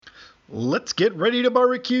Let's get ready to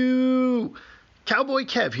barbecue! Cowboy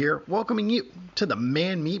Kev here, welcoming you to the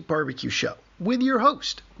Man Meat Barbecue Show with your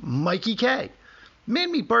host, Mikey K.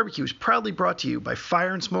 Man Meat Barbecue is proudly brought to you by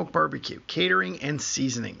Fire and Smoke Barbecue, Catering and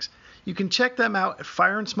Seasonings. You can check them out at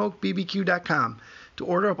fireandsmokebbq.com to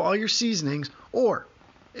order up all your seasonings, or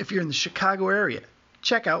if you're in the Chicago area,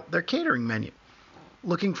 check out their catering menu.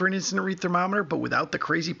 Looking for an instant read thermometer but without the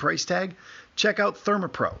crazy price tag? Check out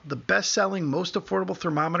ThermoPro, the best-selling, most affordable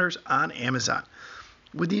thermometers on Amazon.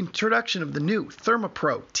 With the introduction of the new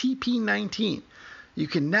ThermoPro TP19, you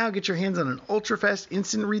can now get your hands on an ultra-fast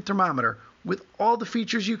instant read thermometer with all the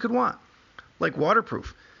features you could want, like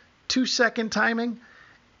waterproof, 2-second timing,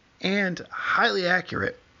 and highly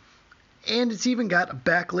accurate. And it's even got a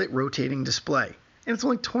backlit rotating display. And it's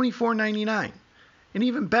only $24.99. And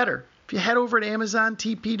even better, if you head over to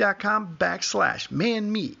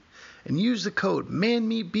AmazonTP.com/manmeat and use the code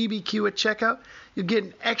ManMeatBBQ at checkout, you'll get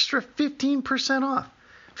an extra 15% off.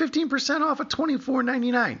 15% off of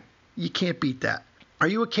 $24.99. You can't beat that. Are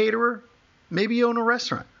you a caterer? Maybe you own a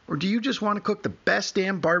restaurant. Or do you just want to cook the best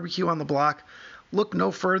damn barbecue on the block? Look no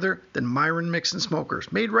further than Myron Mixon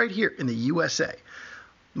Smokers, made right here in the USA.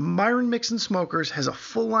 Myron Mixon Smokers has a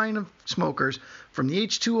full line of smokers, from the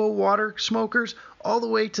H2O water smokers all the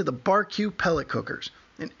way to the barbecue pellet cookers,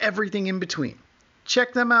 and everything in between.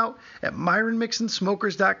 Check them out at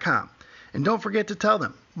MyronMixonSmokers.com. And don't forget to tell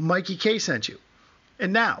them Mikey K sent you.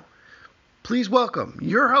 And now, please welcome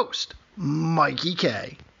your host, Mikey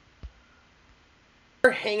K.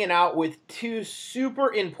 We're hanging out with two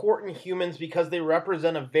super important humans because they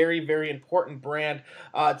represent a very, very important brand.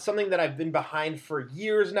 It's something that I've been behind for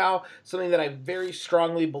years now, something that I very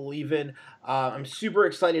strongly believe in. I'm super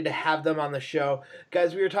excited to have them on the show.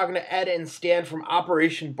 Guys, we were talking to Ed and Stan from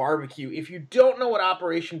Operation Barbecue. If you don't know what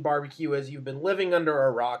Operation Barbecue is, you've been living under a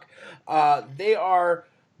rock. They are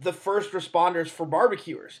the first responders for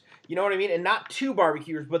barbecuers. You know what I mean? And not two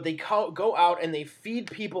barbecuers, but they go out and they feed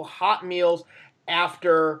people hot meals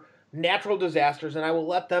after natural disasters, and I will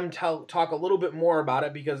let them talk a little bit more about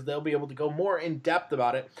it because they'll be able to go more in depth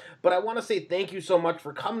about it. But I want to say thank you so much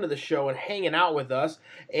for coming to the show and hanging out with us.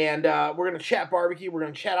 And we're going to chat barbecue. We're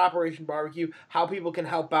going to chat Operation Barbecue, how people can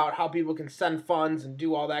help out, how people can send funds and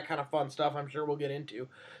do all that kind of fun stuff I'm sure we'll get into.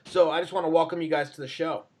 So I just want to welcome you guys to the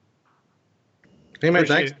show. Hey, man,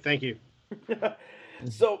 thanks. Thank you.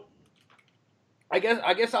 So I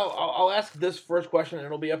guess I'll ask this first question, and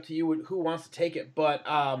it'll be up to you who wants to take it. But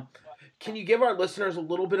can you give our listeners a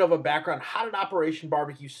little bit of a background? How did Operation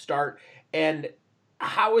Barbecue start, and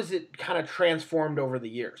how has it kind of transformed over the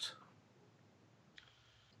years?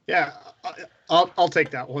 Yeah, I'll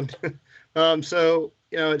take that one. So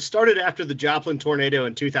it started after the Joplin tornado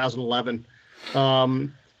in 2011.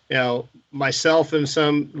 Myself and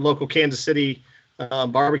some local Kansas City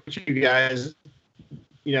barbecue guys,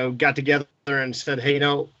 got together and said, hey,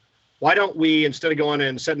 why don't we, instead of going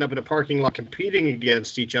and setting up in a parking lot competing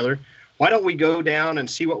against each other, why don't we go down and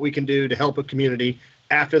see what we can do to help a community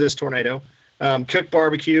after this tornado, cook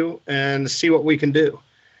barbecue and see what we can do.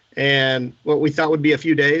 And what we thought would be a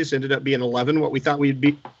few days ended up being 11. What we thought we'd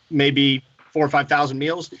be maybe 4,000 or 5,000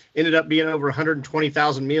 meals ended up being over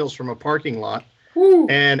 120,000 meals from a parking lot. Woo.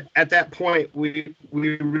 And at that point, we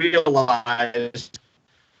realized,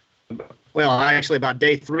 I actually about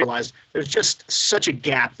day 3 realized there's just such a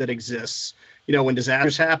gap that exists, when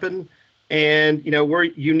disasters happen. And, we're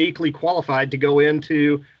uniquely qualified to go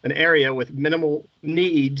into an area with minimal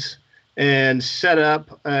needs and set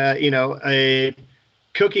up, a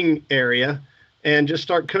cooking area and just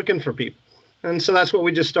start cooking for people. And so that's what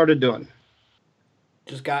we just started doing.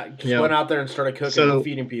 Just went out there and started cooking and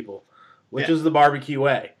feeding people, which is the barbecue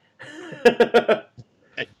way.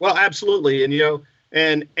 Well, absolutely. And,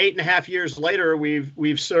 and 8.5 years later,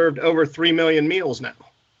 we've served over 3 million meals now.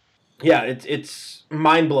 Yeah, it's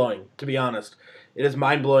mind-blowing, to be honest. It is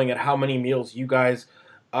mind-blowing at how many meals you guys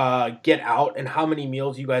get out and how many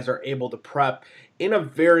meals you guys are able to prep in a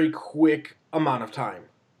very quick amount of time.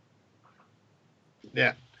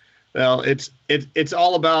 Yeah. Well, it's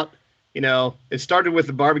all about, it started with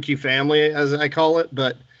the barbecue family, as I call it,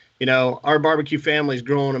 but, our barbecue family's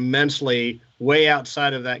grown immensely way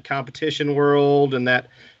outside of that competition world and that,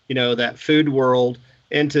 that food world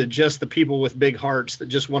into just the people with big hearts that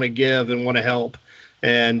just want to give and want to help.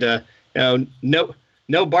 And, no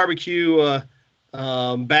barbecue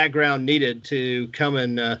background needed to come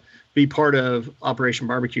and be part of Operation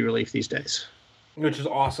Barbecue Relief these days. Which is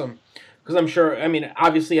awesome. Because I'm sure,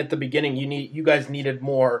 obviously at the beginning, you guys needed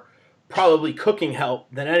more probably cooking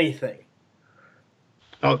help than anything.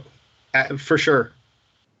 Oh, for sure.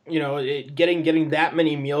 getting that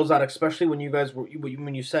many meals out, especially when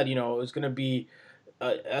when you said, it was going to be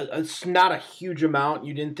it's not a huge amount.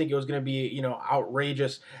 You didn't think it was going to be,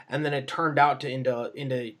 outrageous, and then it turned out to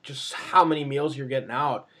into just how many meals you're getting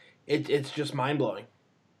out. It's just mind blowing.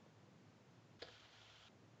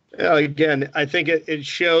 Again, I think it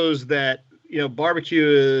shows that barbecue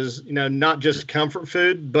is not just comfort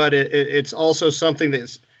food, but it's also something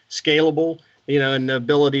that's scalable, and the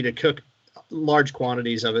ability to cook large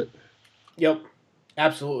quantities of it. Yep,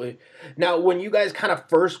 absolutely. Now, when you guys kind of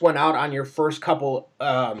first went out on your first couple,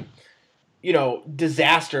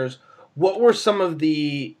 disasters, what were some of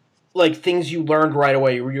the things you learned right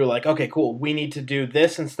away? Where you were like, okay, cool, we need to do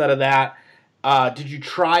this instead of that. Did you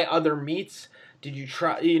try other meats? Did you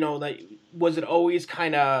try, was it always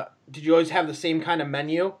did you always have the same kind of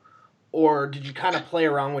menu, or did you kind of play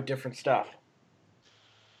around with different stuff?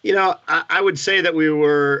 I would say that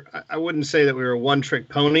I wouldn't say that we were a one-trick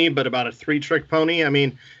pony, but about a three-trick pony. I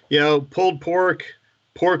mean, pulled pork,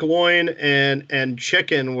 pork loin, and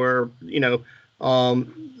chicken were, the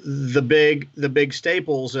big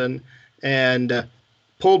staples, and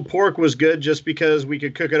pulled pork was good just because we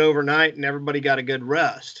could cook it overnight and everybody got a good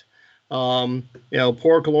rest.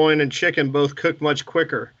 Pork loin and chicken both cook much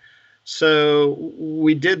quicker. So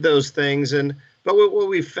we did those things, but what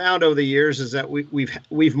we've found over the years is that we've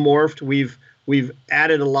morphed. We've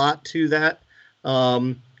added a lot to that.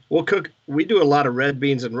 We do a lot of red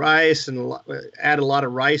beans and rice, and add a lot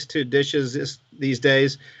of rice to dishes these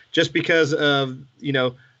days, just because of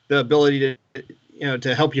the ability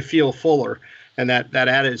to help you feel fuller, and that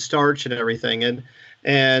added starch and everything,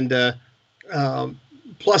 and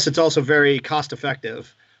plus it's also very cost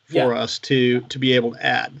effective for us to be able to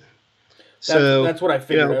add. That's what I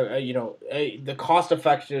figured. The cost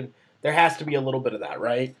effective, there has to be a little bit of that,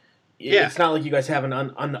 right? Yeah. It's not like you guys have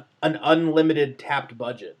an unlimited tapped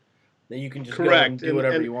budget that you can just go and do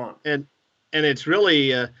whatever you want. And it's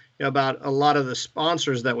really about a lot of the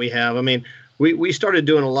sponsors that we have. I mean, we started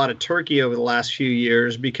doing a lot of turkey over the last few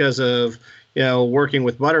years because of working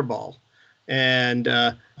with Butterball, and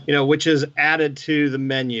which is added to the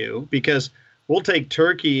menu, because we'll take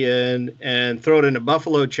turkey and throw it in a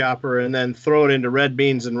buffalo chopper and then throw it into red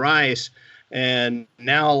beans and rice. And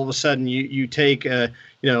now all of a sudden you take a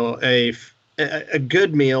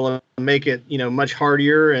good meal and make it, much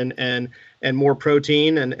heartier and more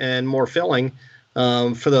protein and more filling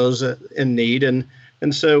for those in need. And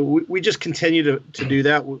so we just continue to do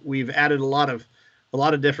that. We've added a lot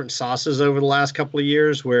of different sauces over the last couple of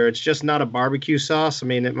years, where it's just not a barbecue sauce. I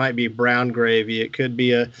mean, it might be brown gravy. It could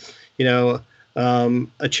be a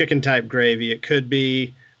chicken type gravy. It could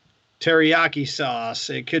be teriyaki sauce.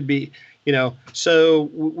 It could be, so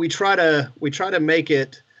we try to make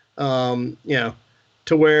it,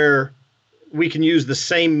 to where we can use the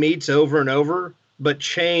same meats over and over, but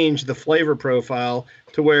change the flavor profile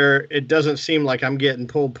to where it doesn't seem like I'm getting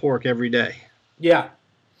pulled pork every day. Yeah.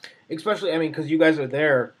 Especially, because you guys are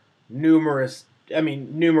there numerous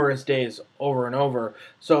days over and over.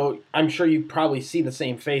 So I'm sure you probably see the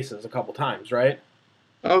same faces a couple times, right?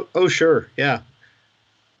 Oh, sure. Yeah.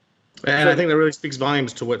 And I think that really speaks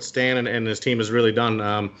volumes to what Stan and his team has really done.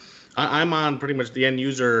 I'm on pretty much the end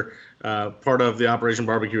user part of the Operation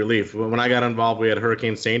Barbecue Relief. When I got involved, we had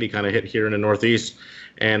Hurricane Sandy kind of hit here in the Northeast.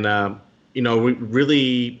 And, we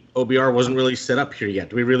really, OBR wasn't really set up here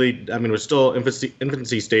yet. It was still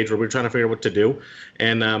infancy stage where we were trying to figure out what to do.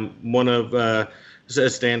 And one of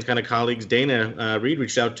Stan's kind of colleagues, Dana Reed,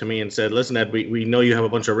 reached out to me and said, listen, Ed, we know you have a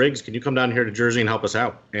bunch of rigs. Can you come down here to Jersey and help us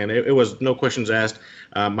out? And it was no questions asked.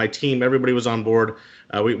 My team, everybody was on board.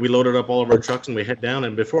 We loaded up all of our trucks and we head down.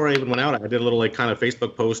 And before I even went out, I did a little kind of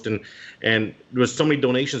Facebook post, and there was so many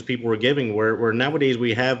donations people were giving, where nowadays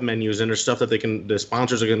we have menus and there's stuff that the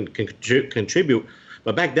sponsors can contribute.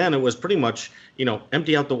 But back then it was pretty much,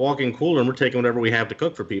 empty out the walk-in cooler and we're taking whatever we have to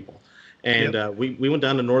cook for people. And we went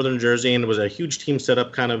down to northern Jersey, and there was a huge team set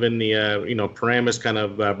up kind of in the, Paramus kind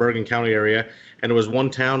of Bergen County area. And there was one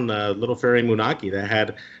town, Little Ferry, Moonachie, that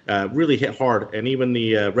had really hit hard. And even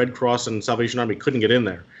the Red Cross and Salvation Army couldn't get in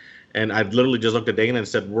there. And I literally just looked at Dana and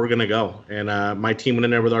said, we're going to go. And my team went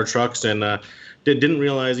in there with our trucks and didn't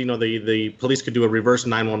realize, the police could do a reverse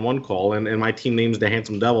 911 call. And my team names the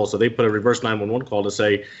Handsome Devil. So they put a reverse 911 call to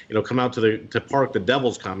say, come out to park, the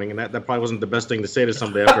devil's coming. And that probably wasn't the best thing to say to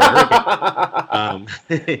somebody after a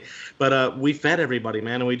hurricane. But we fed everybody,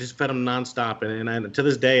 man. And we just fed them nonstop. And to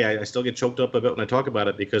this day, I still get choked up a bit when I talk about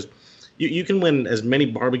it, because you can win as many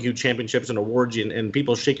barbecue championships and awards, and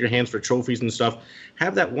people shake your hands for trophies and stuff.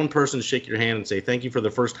 Have that one person shake your hand and say, thank you for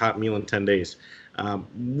the first hot meal in 10 days.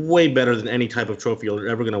 Way better than any type of trophy you're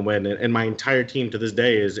ever going to win. And my entire team to this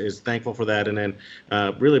day is thankful for that. And then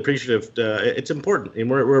really appreciative. It's important. And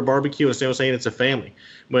we're a barbecue, and Stan was saying, it's a family.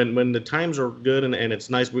 When the times are good and it's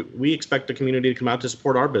nice, we expect the community to come out to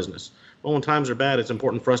support our business. Well, when times are bad, it's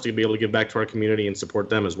important for us to be able to give back to our community and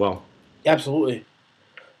support them as well. Absolutely.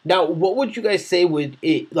 Now, what would you guys say would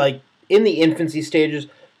it, like, in the infancy stages,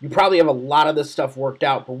 you probably have a lot of this stuff worked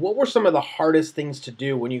out, but what were some of the hardest things to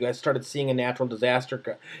do when you guys started seeing a natural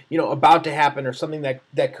disaster, about to happen, or something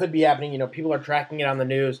that could be happening? People are tracking it on the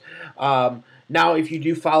news. Now, if you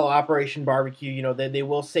do follow Operation Barbecue, they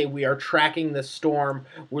will say we are tracking this storm,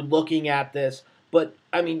 we're looking at this. But,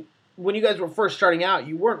 I mean, when you guys were first starting out,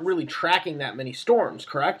 you weren't really tracking that many storms,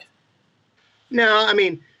 correct? No, I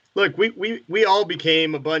mean, look, we all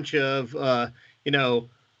became a bunch of,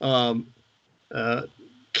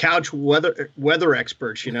 couch weather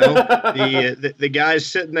experts, the guys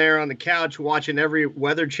sitting there on the couch watching every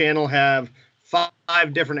weather channel, have 5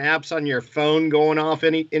 different apps on your phone going off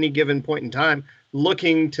any given point in time,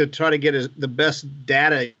 looking to try to get the best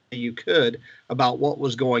data you could about what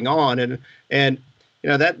was going on. And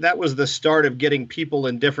that was the start of getting people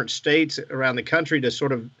in different states around the country to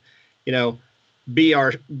sort of, be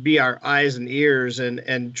our eyes and ears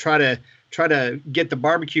and try to get the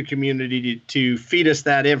barbecue community to feed us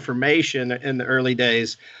that information in the early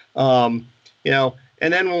days. And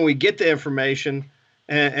then when we get the information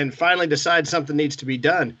and finally decide something needs to be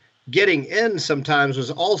done, getting in sometimes was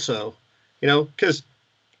also, because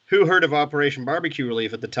who heard of Operation Barbecue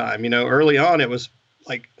Relief at the time? Early on it was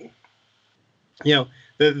like,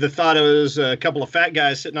 the thought it was a couple of fat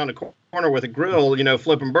guys sitting on a corner with a grill,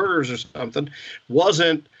 flipping burgers or something,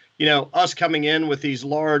 wasn't, us coming in with these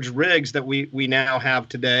large rigs that we now have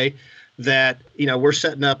today that, we're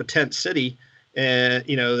setting up a tent city,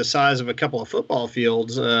 the size of a couple of football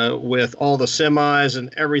fields with all the semis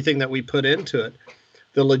and everything that we put into it.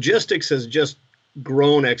 The logistics has just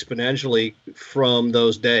grown exponentially from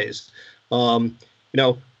those days.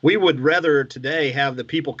 We would rather today have the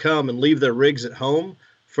people come and leave their rigs at home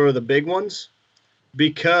for the big ones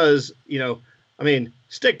because,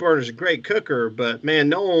 stick burner's a great cooker, but man,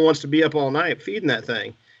 no one wants to be up all night feeding that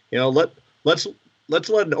thing. Let's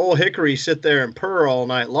let an old hickory sit there and purr all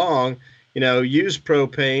night long, use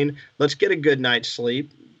propane. Let's get a good night's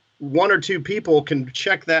sleep. 1 or 2 people can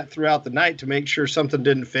check that throughout the night to make sure something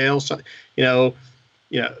didn't fail. So,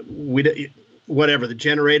 whatever, the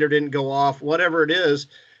generator didn't go off, whatever it is,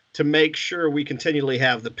 to make sure we continually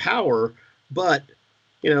have the power. But,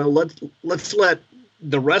 let's let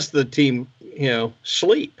the rest of the team,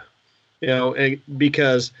 sleep,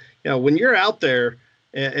 because, when you're out there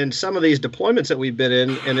and some of these deployments that we've been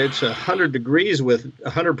in, and it's 100 degrees with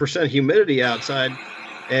 100% humidity outside,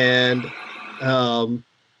 and,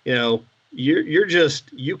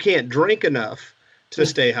 you can't drink enough to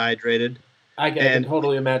stay hydrated. I can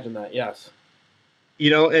totally imagine that. Yes.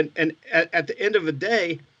 And at the end of the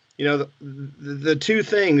day, the 2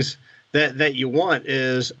 things that you want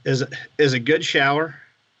is a good shower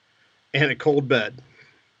and a cold bed,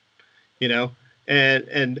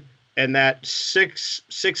 and that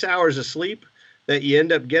six hours of sleep that you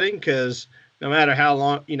end up getting, because no matter how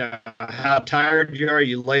long, how tired you are,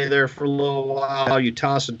 you lay there for a little while, you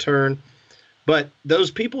toss and turn. But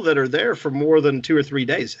those people that are there for more than 2 or 3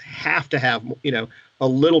 days have to have, a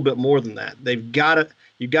little bit more than that. You've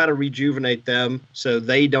got to rejuvenate them so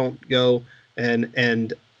they don't go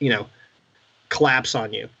and collapse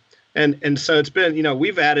on you. And so it's been,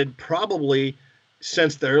 we've added probably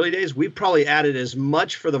since the early days, we've probably added as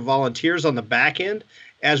much for the volunteers on the back end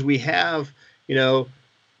as we have,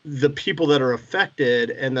 the people that are affected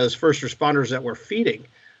and those first responders that we're feeding.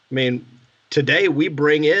 I mean, today we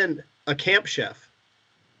bring in a camp chef,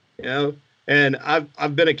 and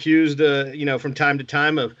I've been accused, from time to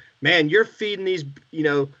time of, man, you're feeding these,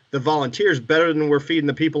 the volunteers better than we're feeding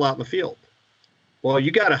the people out in the field. Well,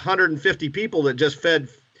 you got 150 people that just fed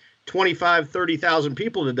 25, 30,000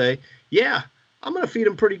 people today. Yeah, I'm going to feed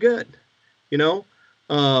them pretty good,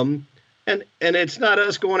 and it's not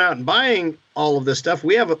us going out and buying all of this stuff.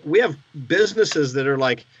 We have businesses that are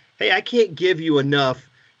like, hey, I can't give you enough,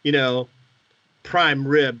 prime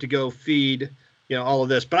rib to go feed, all of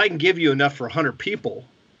this, but I can give you enough for 100 people.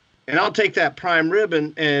 And I'll take that prime rib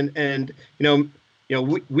and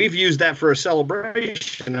we've used that for a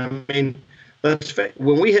celebration. I mean,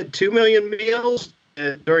 when we hit 2 million meals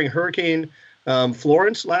during Hurricane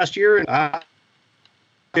Florence last year, and I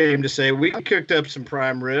came to say we cooked up some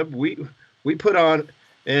prime rib. We put on,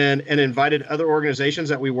 and invited other organizations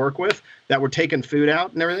that we work with that were taking food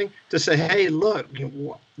out and everything to say, hey, look,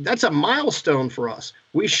 that's a milestone for us.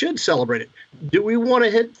 We should celebrate it. Do we want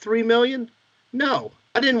to hit 3 million? No,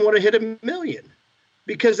 I didn't want to hit 1 million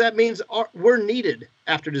because that means we're needed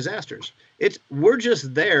after disasters. We're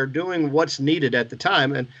just there doing what's needed at the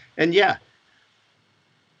time. And yeah,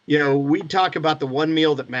 we talk about the one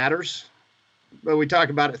meal that matters, but we talk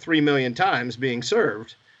about it 3 million times being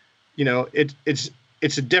served.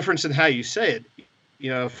 It's a difference in how you say it.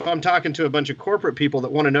 If I'm talking to a bunch of corporate people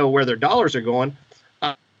that want to know where their dollars are going,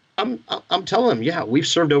 I'm telling them, yeah, we've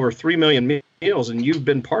served over 3 million meals, and you've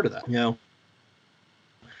been part of that.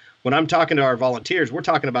 When I'm talking to our volunteers, we're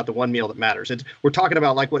talking about the one meal that matters. We're talking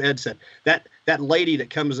about, like what Ed said, that lady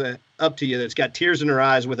that comes up to you that's got tears in her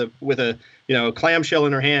eyes with a clamshell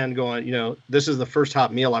in her hand, going, this is the first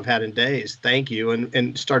hot meal I've had in days. Thank you,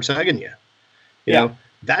 and starts hugging you. You know,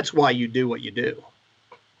 that's why you do what you do.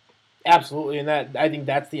 Absolutely, and I think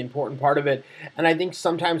that's the important part of it. And I think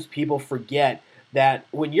sometimes people forget that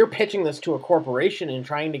when you're pitching this to a corporation and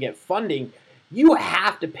trying to get funding, you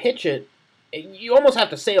have to pitch it. You almost have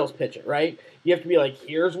to sales pitch it, right? You have to be like,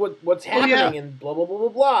 here's what's happening, and blah blah blah blah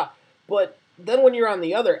blah. But then when you're on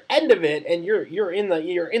the other end of it and you're in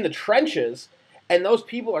the trenches, and those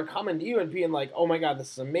people are coming to you and being like, oh my God,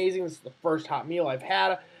 this is amazing. This is the first hot meal I've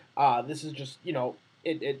had. This is just,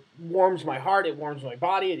 it warms my heart. It warms my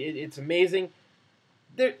body. It's amazing.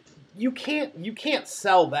 You can't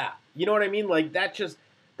sell that. You know what I mean? Like that's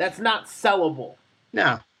not sellable.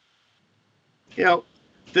 No.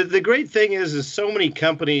 The great thing is so many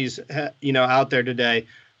companies, out there today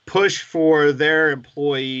push for their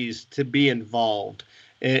employees to be involved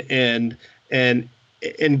and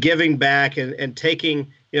giving back and taking,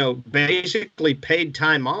 basically paid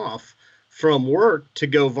time off from work to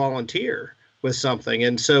go volunteer with something.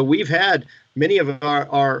 And so we've had many of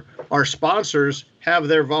our sponsors have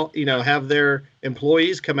their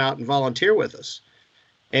employees come out and volunteer with us.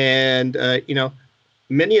 And,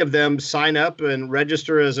 many of them sign up and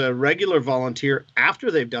register as a regular volunteer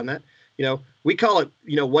after they've done that. We call it,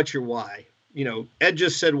 what's your why? Ed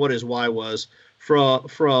just said what his why was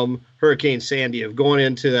from Hurricane Sandy, of going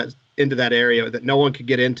into that area that no one could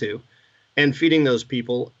get into, and feeding those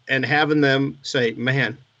people and having them say,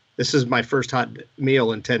 man, this is my first hot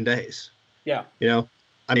meal in 10 days. Yeah.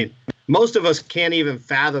 I mean, most of us can't even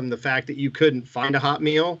fathom the fact that you couldn't find a hot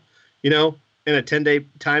meal, in a 10-day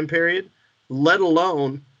time period, let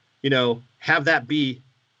alone, have that be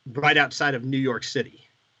right outside of New York City.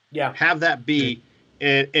 Yeah. Have that be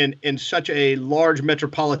in such a large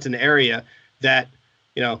metropolitan area that,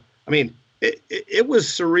 it was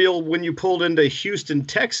surreal when you pulled into Houston,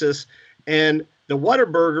 Texas, and the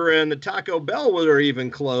Whataburger and the Taco Bell were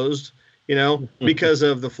even closed, because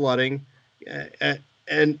of the flooding.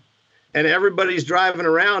 And everybody's driving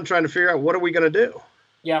around trying to figure out, what are we going to do?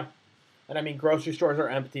 Yeah. And grocery stores are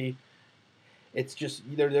empty. It's just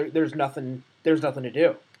there's nothing to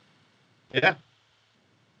do. Yeah.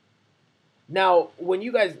 Now, when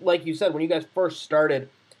you guys, like you said, when you guys first started,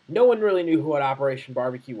 no one really knew what Operation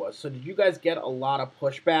Barbecue was. So did you guys get a lot of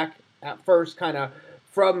pushback at first, kind of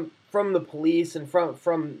from the police and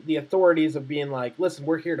from the authorities of being like, listen,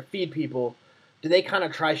 we're here to feed people? Did they kind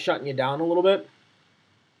of try shutting you down a little bit?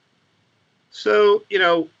 So,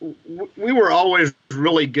 we were always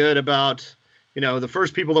really good about, the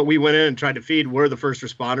first people that we went in and tried to feed were the first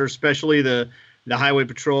responders, especially the highway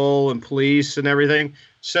patrol and police and everything.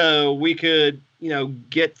 So we could,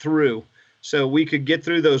 get through. So we could get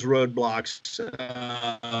through those roadblocks.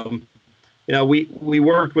 We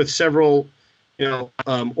worked with several,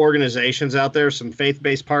 organizations out there, some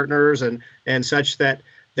faith-based partners and such that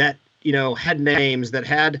had names, that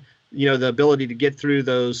had, the ability to get through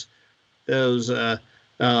those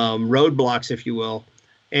roadblocks, if you will.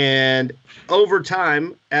 And over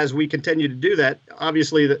time, as we continue to do that,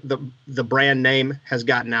 obviously the brand name has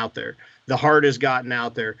gotten out there. The heart has gotten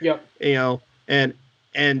out there. Yep.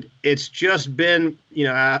 And it's just been,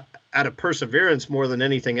 out of perseverance more than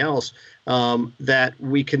anything else, that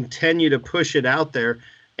we continue to push it out there.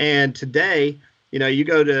 And today, you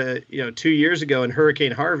go to, 2 years ago, and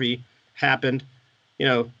Hurricane Harvey happened,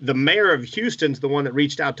 the mayor of Houston's the one that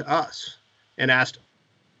reached out to us and asked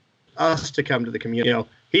us to come to the community.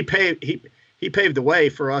 He paved the way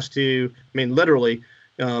for us to, literally,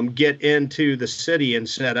 get into the city and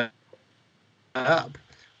set up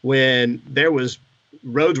when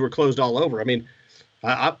roads were closed all over.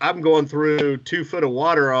 I'm going through 2 foot of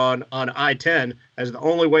water on I-10 as the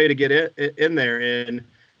only way to get in there in,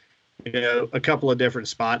 a couple of different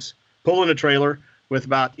spots, pulling a trailer with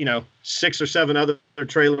about, 6 or 7 other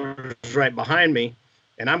trailers right behind me.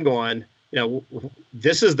 and I'm going,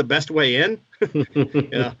 this is the best way in.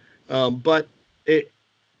 Yeah. But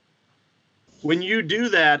when you do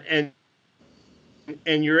that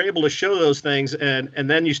and you're able to show those things and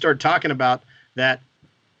then you start talking about that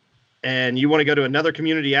and you want to go to another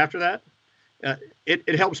community after that,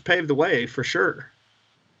 it helps pave the way for sure.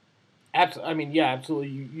 Absolutely. I mean, yeah, absolutely.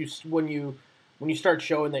 You when you start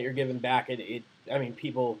showing that you're giving back,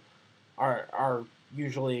 people are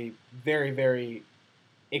usually very, very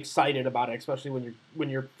excited about it, especially when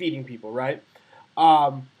you're feeding people, right?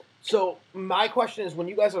 So my question is, when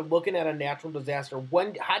you guys are looking at a natural disaster,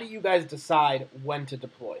 how do you guys decide when to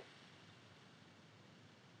deploy?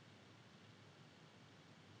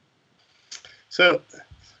 So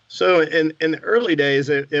in the early days,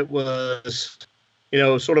 it was,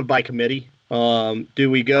 sort of by committee. Do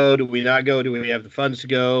we go? Do we not go? Do we have the funds to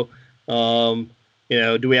go?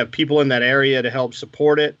 Do we have people in that area to help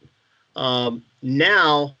support it?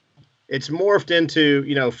 Now it's morphed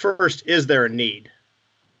into, first, is there a need?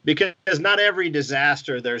 Because not every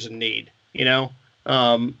disaster there's a need,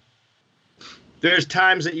 there's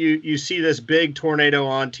times that you see this big tornado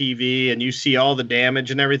on TV and you see all the damage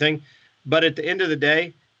and everything. But at the end of the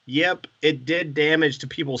day, yep, it did damage to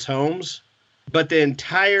people's homes. But the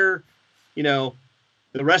entire, the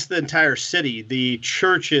rest of the entire city, the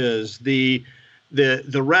churches, the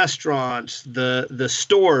restaurants, the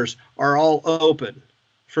stores are all open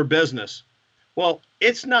for business. Well,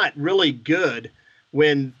 it's not really good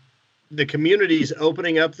when the community's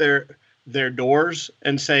opening up their doors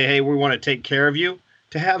and say, hey, we want to take care of you,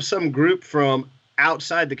 to have some group from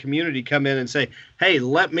outside the community come in and say, hey,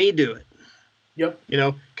 let me do it. Yep.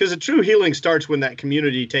 Because the true healing starts when that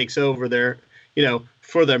community takes over their,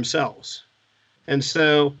 for themselves. And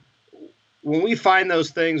so when we find those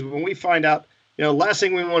things, when we find out, last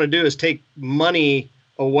thing we want to do is take money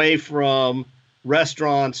away from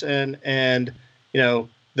restaurants and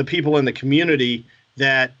the people in the community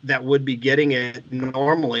that would be getting it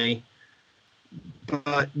normally.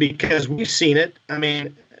 But because we've seen it,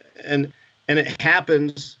 and it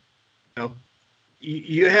happens,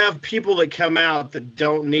 you have people that come out that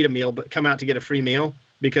don't need a meal, but come out to get a free meal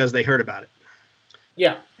because they heard about it.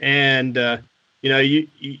 Yeah. And, you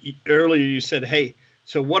earlier you said, hey,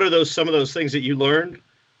 so what are some of those things that you learned?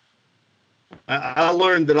 I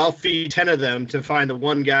learned that I'll feed 10 of them to find the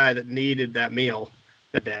one guy that needed that meal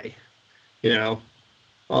that day.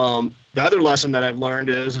 The other lesson that I've learned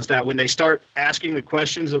is that when they start asking the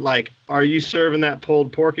questions of like, are you serving that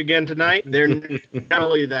pulled pork again tonight? They're not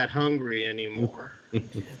really that hungry anymore.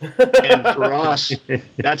 And for us,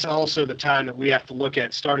 that's also the time that we have to look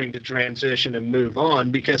at starting to transition and move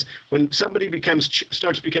on, because when somebody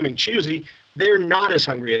starts becoming choosy, they're not as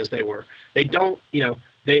hungry as they were. They don't,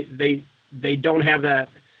 they don't have that,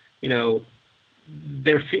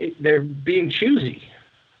 they're being choosy.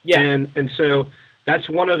 Yeah. And so that's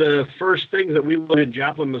one of the first things that we learned in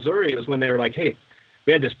Joplin, Missouri, is when they were like, hey,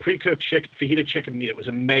 we had this pre-cooked fajita chicken meat. It was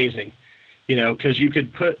amazing, because you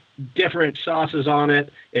could put different sauces on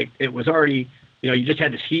it. It was already, you just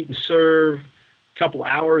had to heat and serve a couple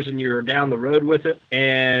hours and you're down the road with it.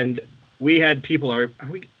 And we had people, are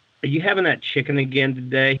you having that chicken again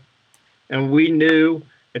today? And we knew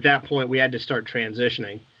at that point we had to start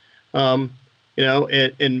transitioning.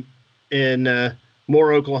 In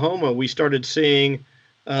Moore, Oklahoma, we started seeing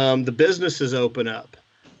the businesses open up.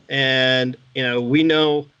 And, we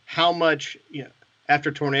know how much,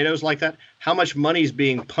 after tornadoes like that, how much money is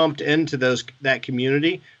being pumped into that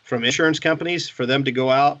community from insurance companies for them to go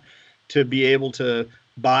out to be able to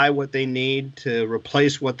buy what they need, to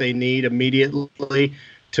replace what they need immediately,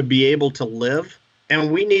 to be able to live.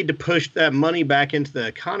 And we need to push that money back into the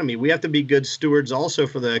economy. We have to be good stewards also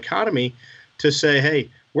for the economy to say, hey,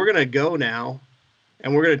 we're going to go now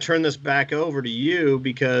and we're going to turn this back over to you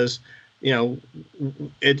because,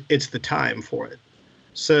 it's the time for it.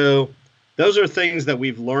 So those are things that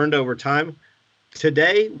we've learned over time.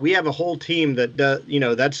 Today, we have a whole team that does,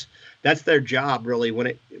 that's their job really.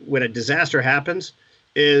 When a disaster happens,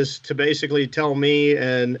 is to basically tell me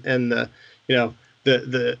and the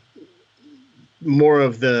more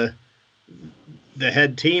of the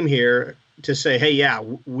head team here to say, hey, yeah,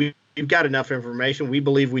 we've got enough information. We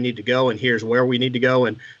believe we need to go, and here's where we need to go,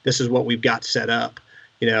 and this is what we've got set up,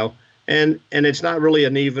 And it's not really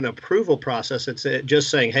an even approval process. It's just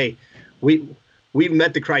saying, hey, we've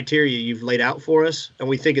met the criteria you've laid out for us, and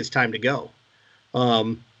we think it's time to go.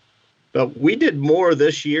 But we did more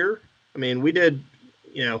this year. We did,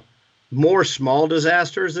 more small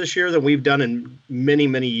disasters this year than we've done in many,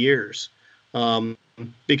 many years.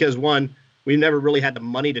 Because one, we've never really had the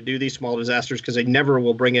money to do these small disasters because they never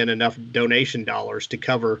will bring in enough donation dollars to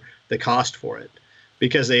cover the cost for it,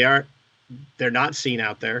 because they're not seen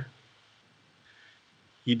out there.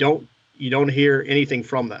 You don't hear anything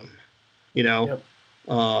from them, you know.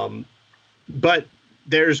 Yep. But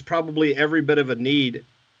there's probably every bit of a need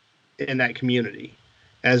in that community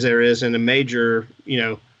as there is in a major,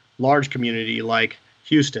 large community like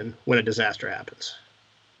Houston when a disaster happens.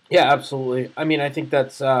 Yeah, absolutely. I mean, I think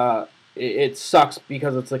that's it sucks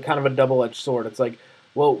because it's like kind of a double-edged sword. It's like,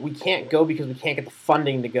 well, we can't go because we can't get the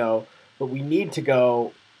funding to go, but we need to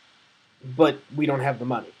go, but we don't have the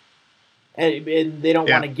money. And they don't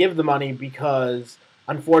want to give the money because,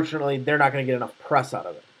 unfortunately, they're not going to get enough press out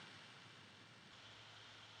of it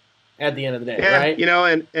at the end of the day, right?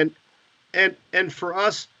 And for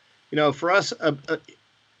us,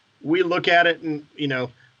 we look at it and,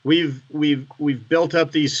 we've built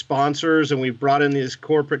up these sponsors and we've brought in these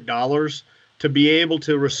corporate dollars to be able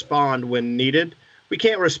to respond when needed. We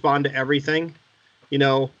can't respond to everything,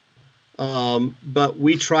 but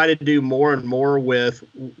we try to do more and more with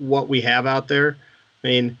what we have out there. I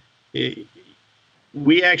mean,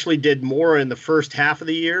 we actually did more in the first half of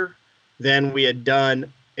the year than we had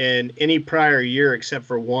done in any prior year except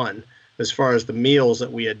for one, as far as the meals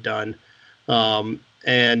that we had done.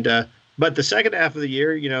 But the second half of the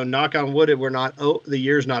year, knock on wood, the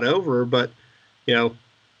year's not over, but,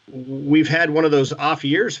 we've had one of those off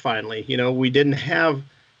years finally. We didn't have,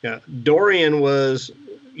 Dorian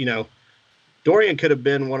could have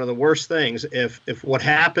been one of the worst things if what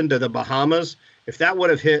happened to the Bahamas, if that would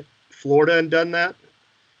have hit Florida and done that,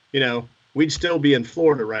 we'd still be in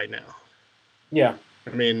Florida right now. Yeah.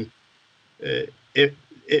 I mean,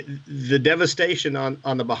 the devastation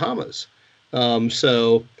on the Bahamas.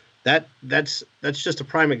 So that's just a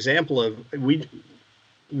prime example of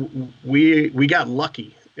we got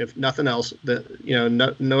lucky, if nothing else. That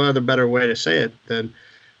no other better way to say it than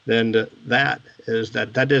that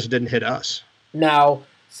just didn't hit us. Now,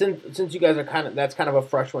 since you guys are that's kind of a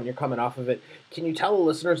fresh one, you're coming off of it. Can you tell the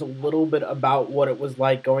listeners a little bit about what it was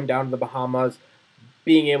like going down to the Bahamas,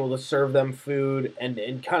 being able to serve them food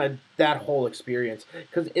and kind of that whole experience?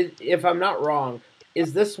 Because if I'm not wrong,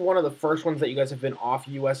 is this one of the first ones that you guys have been off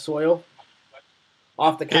U.S. soil?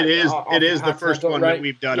 It is the first one, right? That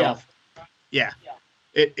we've done off. Yeah.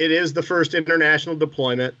 It is the first international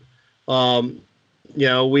deployment. We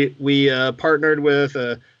partnered with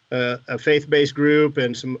a faith-based group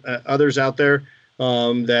and some others out there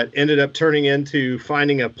that ended up turning into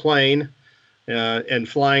finding a plane and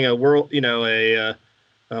flying a World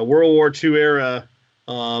War II era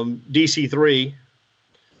DC-3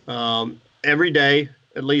 every day,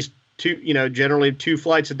 at least two, generally 2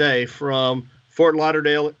 flights a day from Fort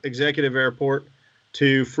Lauderdale Executive Airport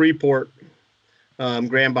to Freeport,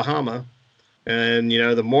 Grand Bahama. And,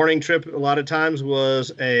 the morning trip a lot of times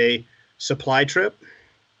was a supply trip.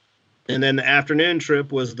 And then the afternoon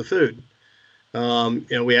trip was the food.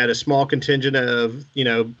 We had a small contingent of,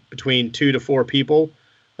 between 2 to 4 people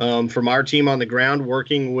from our team on the ground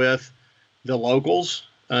working with the locals,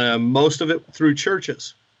 most of it through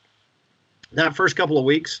churches. That first couple of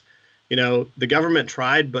weeks, the government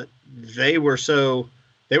tried, but they were so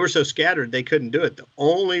scattered they couldn't do it. The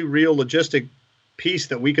only real logistic piece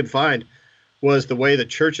that we could find was the way the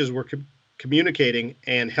churches were communicating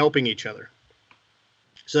and helping each other.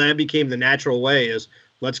 So that became the natural way: is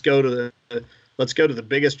let's go to the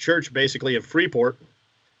biggest church basically of Freeport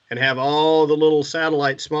and have all the little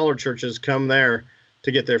satellite smaller churches come there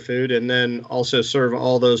to get their food, and then also serve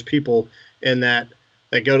all those people in that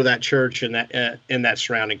go to that church and that in that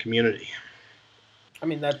surrounding community. I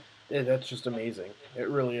mean, that's just amazing. It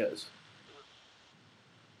really is.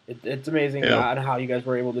 It's amazing on how you guys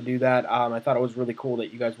were able to do that. I thought it was really cool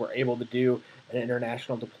that you guys were able to do an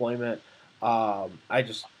international deployment. I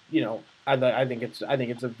think it's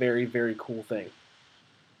a very, very cool thing.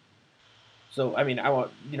 So, I mean,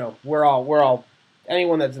 we're all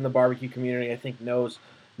anyone that's in the barbecue community, I think knows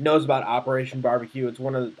about Operation Barbecue.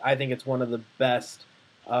 I think it's one of the best.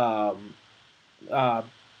 It's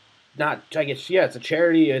a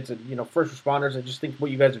charity. It's first responders. I just think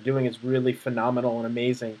what you guys are doing is really phenomenal and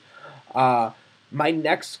amazing. My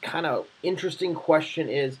next kind of interesting question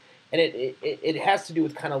is, and it has to do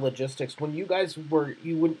with kind of logistics. When you guys were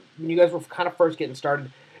kind of first getting started,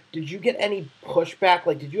 did you get any pushback?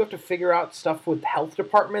 Like, did you have to figure out stuff with health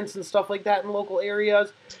departments and stuff like that in local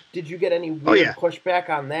areas? Did you get any weird pushback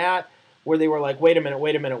on that, where they were like, wait a minute,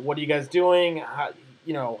 what are you guys doing? I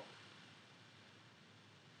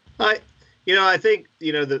think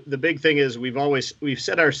the big thing is we've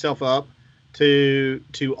set ourselves up to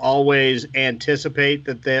always anticipate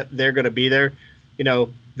that they're going to be there. You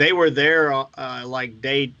know, they were there like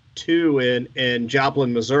day 2 in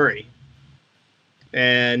Joplin, Missouri,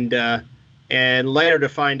 and later to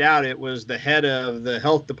find out it was the head of the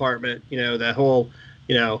health department. You know, the whole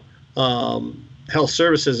health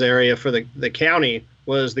services area for the county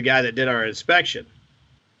was the guy that did our inspection.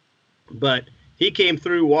 But he came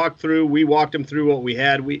through, walked through. We walked him through what we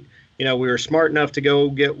had. We were smart enough to go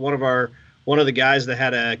get one of the guys that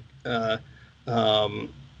had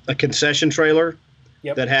a concession trailer.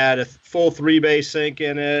 Yep. That had a full 3-bay sink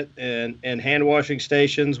in it and hand washing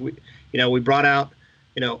stations. We brought out,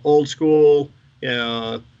 old school,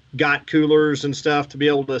 got coolers and stuff to be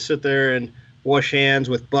able to sit there and wash hands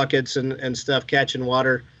with buckets and stuff, catching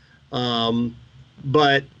water.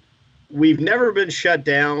 But we've never been shut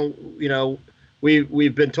down.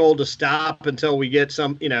 We've been told to stop until we get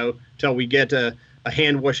until we get a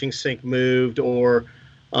hand washing sink moved, or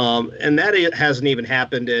and that hasn't even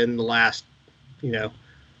happened in the last, that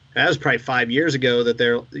was probably 5 years ago that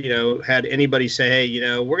they're, had anybody say,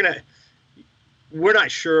 hey, we're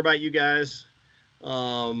not sure about you guys.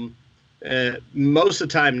 Most of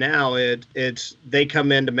the time now it's they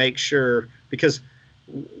come in to make sure, because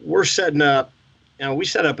we're setting up, we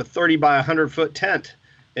set up a 30 by 100 foot tent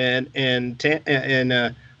in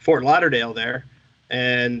Fort Lauderdale there.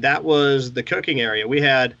 And that was the cooking area.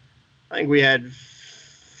 I think we had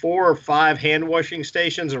 4 or 5 hand washing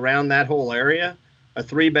stations around that whole area, a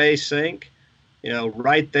 3-bay sink,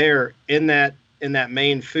 right there in that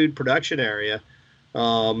main food production area.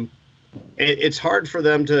 It's hard for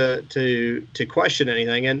them to question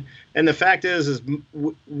anything. And the fact is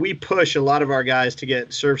we push a lot of our guys to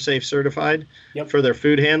get ServSafe certified. Yep. For their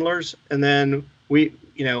food handlers. And then we,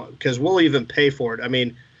 because we'll even pay for it. I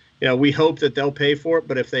mean, we hope that they'll pay for it,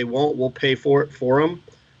 but if they won't, we'll pay for it for them,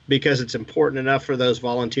 because it's important enough for those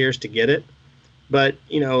volunteers to get it. But,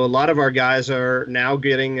 a lot of our guys are now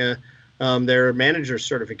getting their manager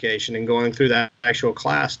certification and going through that actual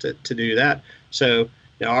class to do that. So,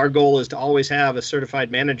 our goal is to always have a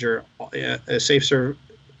certified manager, a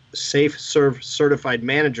Safe Serve certified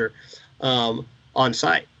manager on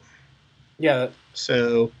site. Yeah.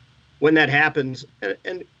 So when that happens,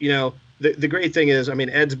 and the great thing is, I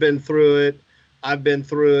mean, Ed's been through it, I've been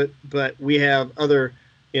through it, but we have other,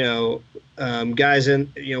 guys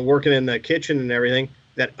in, working in the kitchen and everything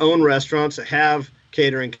that own restaurants, that have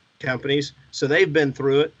catering companies. So they've been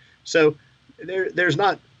through it. So there's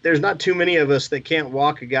not too many of us that can't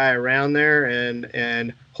walk a guy around there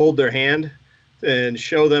and hold their hand and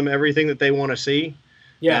show them everything that they want to see.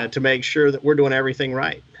 Yeah. To make sure that we're doing everything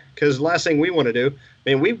right. Because the last thing we want to do, I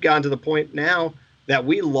mean, we've gotten to the point now that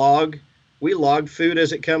we log food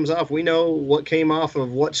as it comes off. We know what came off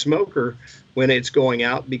of what smoker when it's going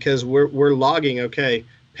out, because we're logging. Okay,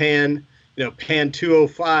 pan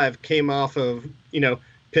 205 came off of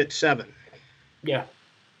pit 7. Yeah.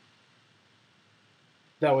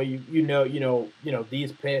 That way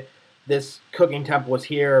this cooking temp was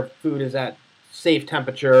here. Food is at safe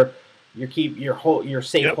temperature. You're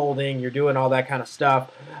safe. Yep. Holding. You're doing all that kind of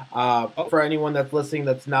stuff. For anyone that's listening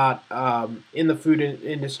that's not in the food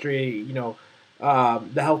industry,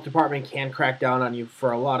 the health department can crack down on you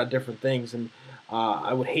for a lot of different things, and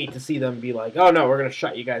I would hate to see them be like, "Oh no, we're going to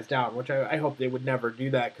shut you guys down," which I hope they would never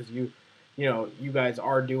do that, because you guys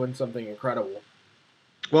are doing something incredible.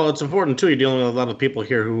 Well, it's important too. You're dealing with a lot of people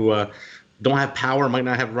here who don't have power, might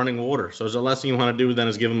not have running water. So the last thing you want to do then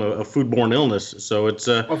is give them a foodborne illness. So it's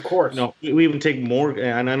of course, we even take more,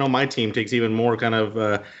 and I know my team takes even more kind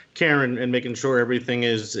of care in making sure everything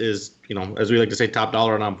is as we like to say, top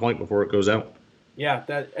dollar and on point before it goes out. Yeah,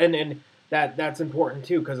 that's important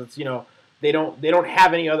too, because it's they don't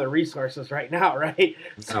have any other resources right now, right?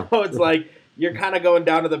 So it's like you're kind of going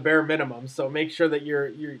down to the bare minimum. So make sure that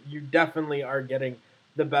you definitely are getting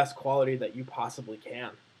the best quality that you possibly can.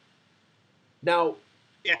 Now,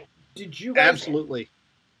 yeah, did you guys absolutely,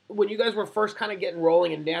 when you guys were first kind of getting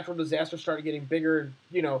rolling and natural disasters started getting bigger,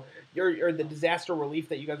 or the disaster relief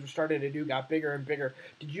that you guys were starting to do got bigger and bigger,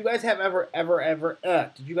 did you guys have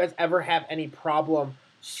did you guys ever have any problem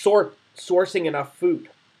sourcing enough food?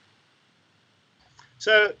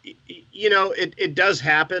 So, it does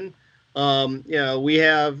happen. We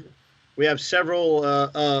have several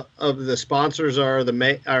of the sponsors are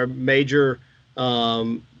our major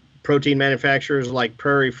protein manufacturers, like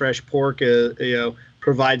Prairie Fresh Pork,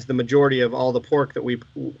 provides the majority of all the pork that we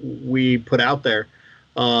put out there.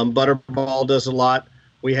 Butterball does a lot.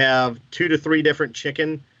 We have 2 to 3 different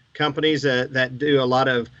chicken companies that do a lot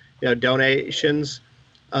of donations.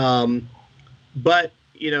 But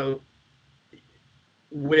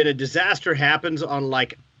when a disaster happens on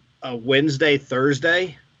like a Wednesday,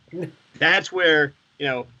 Thursday, that's where,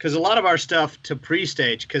 because a lot of our stuff to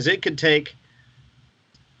pre-stage, because it could take,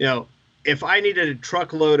 if I needed a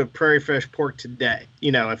truckload of Prairie Fresh pork today,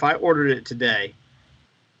 if I ordered it today,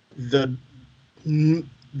 the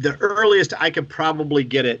earliest I could probably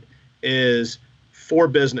get it is 4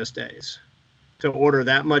 business days to order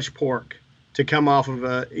that much pork to come off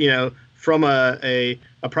of from a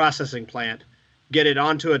processing plant, get it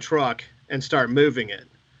onto a truck and start moving it.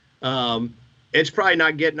 It's probably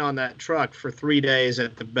not getting on that truck for 3 days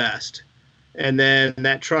at the best. And then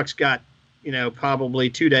that truck's got, probably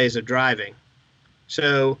 2 days of driving.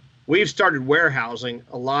 So we've started warehousing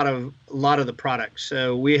a lot of the products.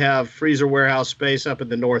 So we have freezer warehouse space up in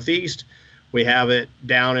the Northeast. We have it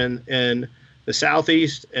down in the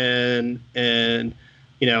Southeast, and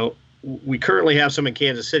we currently have some in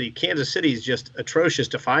Kansas City. Kansas City is just atrocious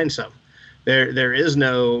to find some. There is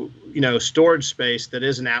no storage space that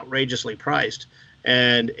isn't outrageously priced.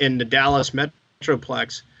 And in the Dallas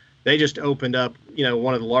Metroplex, they just opened up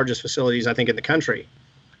one of the largest facilities I think in the country.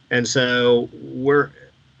 And so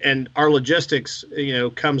our logistics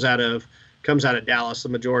comes out of Dallas, the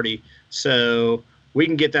majority. So we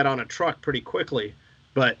can get that on a truck pretty quickly.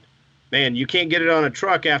 But man, you can't get it on a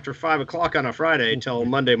truck after 5 o'clock on a Friday until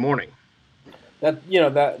Monday morning. That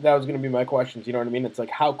was going to be my questions. You know what I mean? It's like,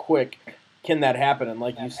 how quick can that happen? And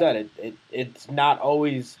like you said, it's not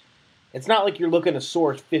always. It's not like you're looking to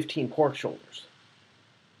source 15 pork shoulders.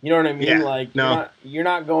 You know what I mean? Yeah, like no. you're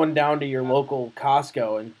not going down to your local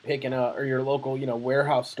Costco and picking up, or your local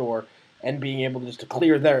warehouse store and being able just to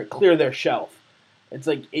clear their shelf. It's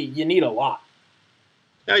like you need a lot.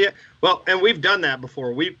 Oh yeah. Well, and we've done that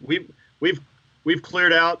before. We've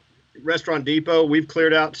cleared out Restaurant Depot. We've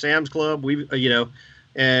cleared out Sam's Club.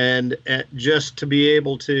 And just to be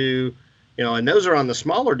able to, and those are on the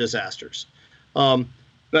smaller disasters.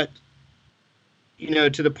 But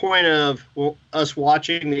to the point of us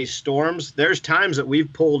watching these storms, there's times that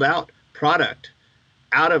we've pulled out product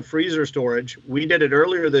out of freezer storage. We did it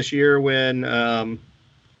earlier this year when, what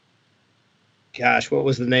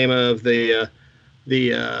was the name of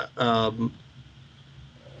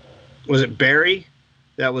was it Barry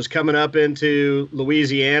that was coming up into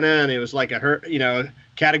Louisiana, and it was like a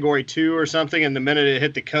category 2 or something, and the minute it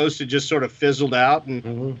hit the coast, it just sort of fizzled out.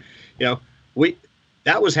 And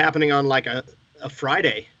that was happening on like a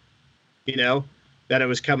Friday, that it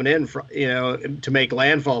was coming in, to make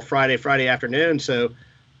landfall Friday afternoon. So,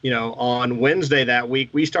 on Wednesday that week,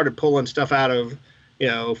 we started pulling stuff out of,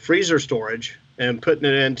 freezer storage and putting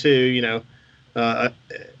it into,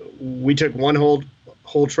 we took one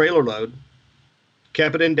whole trailer load,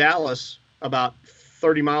 kept it in Dallas about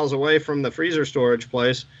 30 miles away from the freezer storage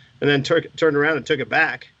place, and then turned around and took it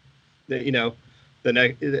back, on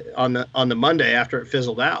the Monday after it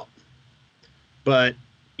fizzled out. But,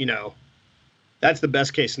 that's the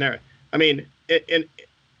best case scenario. I mean, in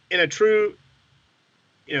a true,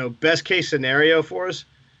 best case scenario for us,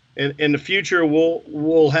 in the future,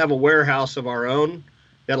 we'll have a warehouse of our own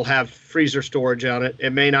that'll have freezer storage on it.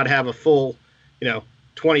 It may not have a full,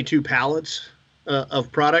 22 pallets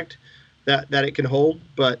of product that it can hold.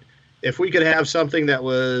 But if we could have something that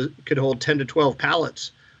could hold 10 to 12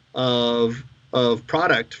 pallets of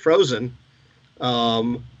product frozen,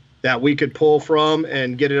 that we could pull from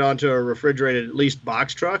and get it onto a refrigerated, at least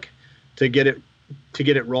box truck to get it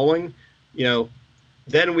rolling,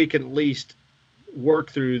 then we can at least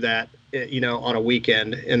work through that, on a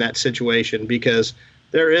weekend in that situation, because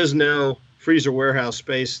there is no freezer warehouse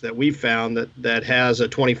space that we've found that has a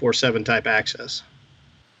 24/7 type access.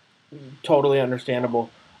 Totally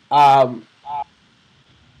understandable. Now,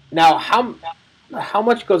 how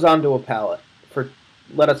much goes onto a pallet?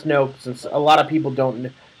 Let us know, since a lot of people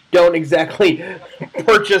don't exactly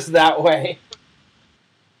purchase that way.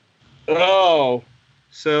 Oh,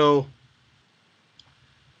 so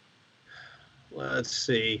let's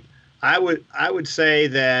see. I would say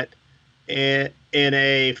that in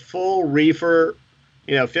a full reefer,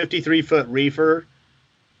 53-foot reefer,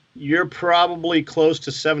 you're probably close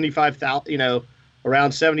to 75,000,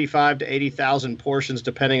 around 75 to 80,000 portions,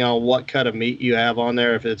 depending on what cut of meat you have on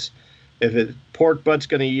there. If pork butt's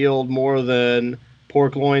going to yield more than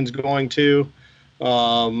pork loin's going to,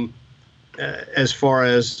 as far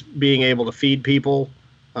as being able to feed people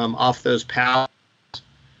off those pallets.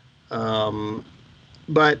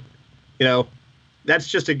 But that's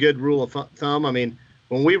just a good rule of thumb. I mean,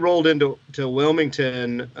 when we rolled into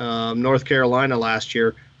Wilmington, North Carolina last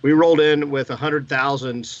year, we rolled in with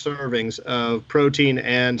 100,000 servings of protein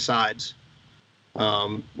and sides.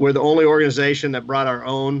 We're the only organization that brought our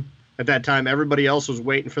own. at that time. Everybody else was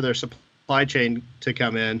waiting for their supply chain to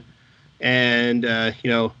come in. And,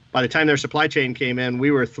 by the time their supply chain came in,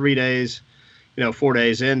 we were 4 days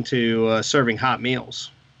into serving hot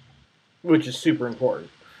meals. Which is super important.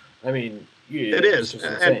 I mean, it is. Just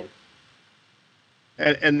insane.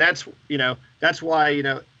 And that's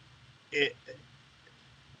why,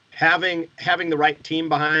 having the right team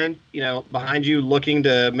behind you, looking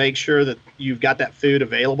to make sure that you've got that food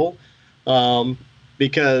available,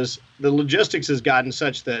 because the logistics has gotten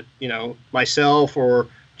such that, myself or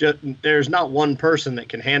there's not one person that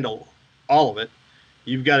can handle all of it.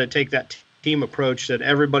 You've got to take that team approach that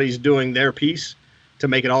everybody's doing their piece to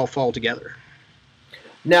make it all fall together.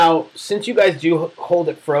 Now, since you guys do hold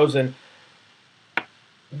it frozen,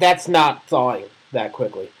 that's not thawing that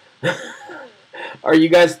quickly. Are you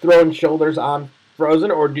guys throwing shoulders on frozen,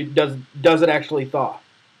 or does it actually thaw?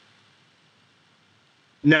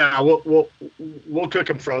 No, we'll cook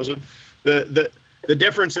them frozen. The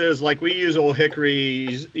difference is, like, we use Old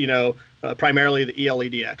Hickory's, primarily the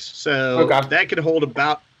ELEDX. So that could hold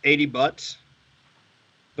about 80 butts,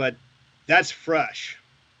 but that's fresh.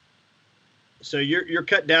 So you're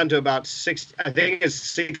cut down to about 60. I think it's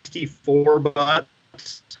 64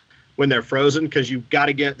 butts when they're frozen, because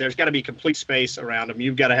there's got to be complete space around them.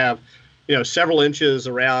 You've got to have, several inches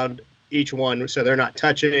around each one so they're not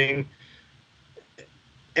touching.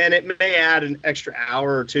 And it may add an extra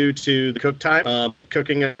hour or two to the cook time.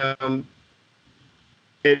 Cooking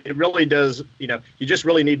it really does. You just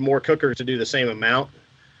really need more cookers to do the same amount,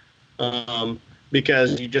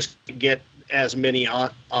 because you just get as many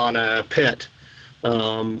on a pit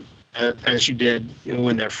as you did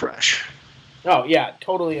when they're fresh. Oh yeah,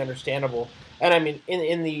 totally understandable. And I mean,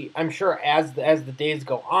 I'm sure as the days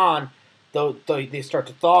go on, though they start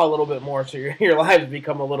to thaw a little bit more, so your lives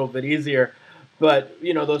become a little bit easier. But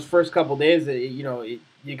those first couple days,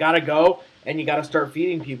 you gotta go and you gotta start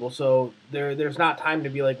feeding people. So there's not time to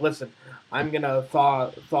be like, listen, I'm gonna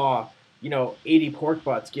thaw 80 pork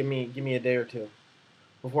butts. Give me a day or two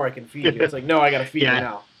before I can feed you. It's like, no, I gotta feed you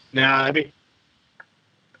now. Now, I mean,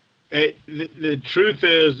 the truth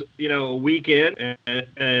is, a weekend,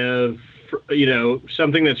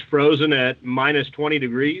 something that's frozen at minus 20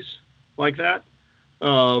 degrees like that,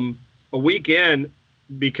 a weekend,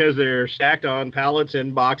 because they're stacked on pallets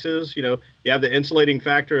and boxes, you have the insulating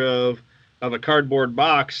factor of a cardboard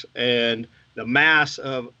box and the mass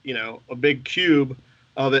of, a big cube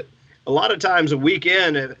of it. A lot of times a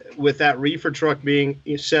weekend with that reefer truck being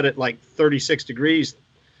set at like 36 degrees,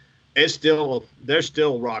 they're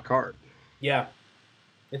still rock hard. Yeah.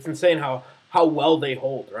 It's insane how well they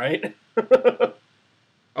hold, right?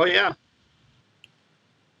 Oh, yeah.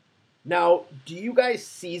 Now, do you guys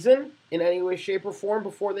season in any way, shape, or form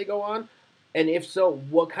before they go on? And if so,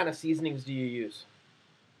 what kind of seasonings do you use?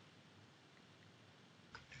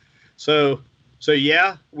 So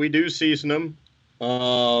yeah, we do season them.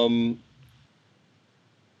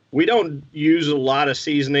 We don't use a lot of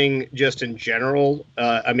seasoning just in general.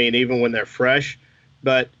 Even when they're fresh,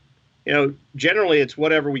 but generally it's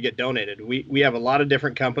whatever we get donated. We have a lot of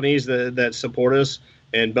different companies that support us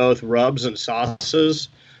in both rubs and sauces.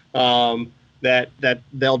 That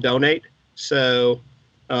they'll donate. So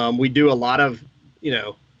we do a lot of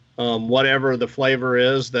whatever the flavor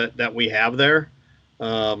is that we have there.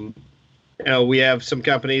 We have some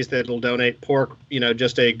companies that will donate pork,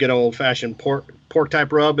 just a good old fashioned pork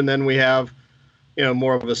type rub, and then we have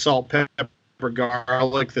more of a salt, pepper,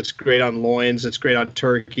 garlic that's great on loins, it's great on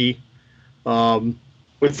turkey.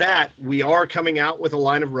 With that, we are coming out with a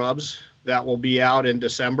line of rubs that will be out in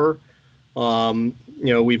December.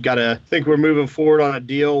 We've got I think we're moving forward on a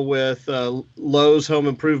deal with Lowe's Home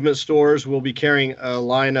Improvement stores. We'll be carrying a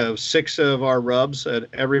line of 6 of our rubs at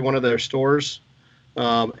every one of their stores.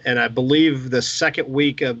 And I believe the second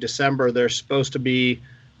week of December, they're supposed to be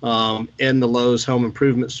in the Lowe's Home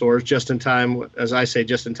Improvement stores just in time, as I say,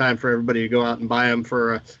 just in time for everybody to go out and buy them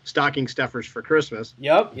for stocking stuffers for Christmas.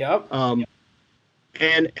 Yep.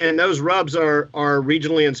 And those rubs are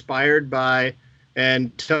regionally inspired by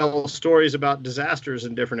and tell stories about disasters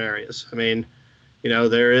in different areas. I mean,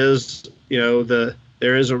 there is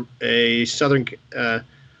a southern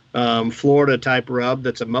Florida type rub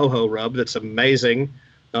that's a mojo rub that's amazing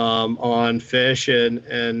on fish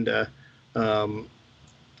and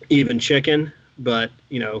even chicken. But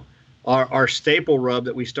our staple rub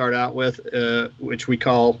that we start out with, which we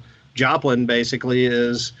call Joplin, basically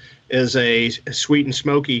is a sweet and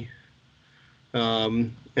smoky,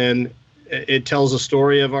 and it tells a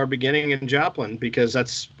story of our beginning in Joplin, because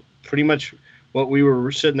that's pretty much what we were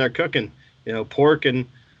sitting there cooking, pork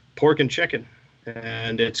and chicken,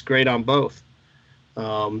 and it's great on both.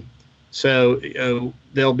 So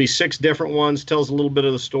there'll be 6 different ones. Tells a little bit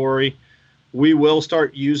of the story. We will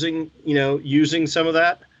start using some of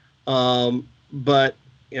that, but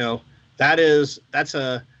that's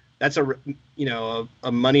a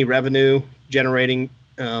money revenue generating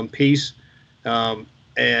piece, and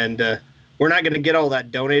we're not going to get all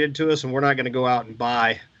that donated to us, and we're not going to go out and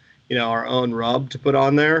buy our own rub to put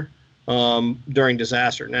on there during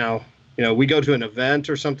disaster. Now, we go to an event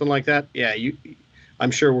or something like that. Yeah,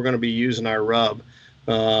 I'm sure we're going to be using our rub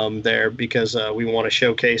there because we want to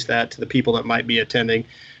showcase that to the people that might be attending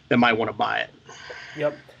that might want to buy it.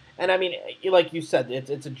 Yep. And I mean, like you said,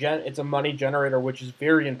 it's a money generator, which is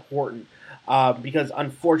very important because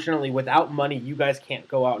unfortunately, without money, you guys can't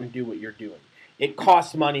go out and do what you're doing. It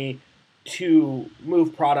costs money to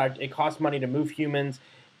move product. It costs money to move humans.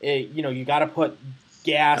 You got to put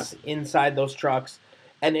gas inside those trucks,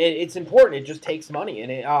 and it's important. It just takes money,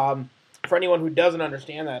 and for anyone who doesn't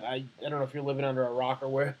understand that, I don't know if you're living under a rock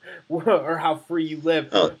or or how free you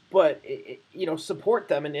live, but support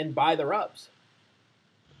them and buy the rubs.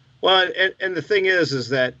 Well, and the thing is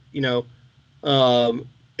that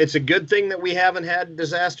it's a good thing that we haven't had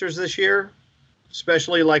disasters this year,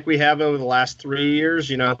 especially like we have over the last 3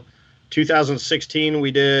 years. 2016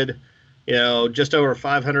 we did just over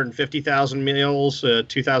 550,000 meals.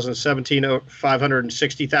 2017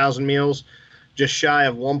 560,000 meals. Just shy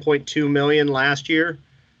of 1.2 million last year,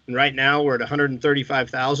 and right now we're at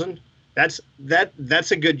 135,000. That's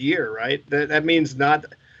a good year, right? That means not,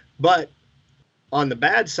 but on the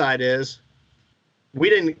bad side is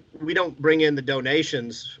we don't bring in the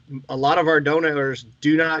donations. A lot of our donors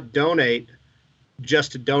do not donate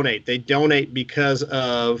just to donate. They donate because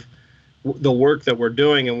of the work that we're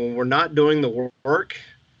doing, and when we're not doing the work,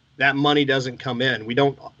 that money doesn't come in. We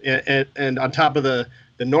don't, and on top of the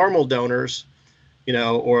normal donors,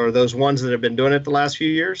 or those ones that have been doing it the last few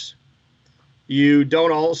years, you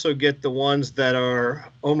don't also get the ones that are,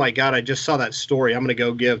 oh my God, I just saw that story, I'm going to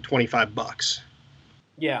go give $25.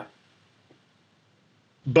 Yeah.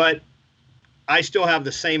 But I still have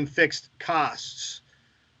the same fixed costs,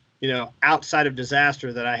 outside of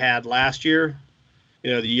disaster that I had last year,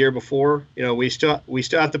 the year before. We still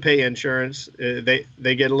have to pay insurance.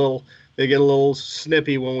 They get a little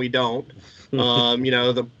snippy when we don't.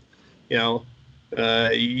 You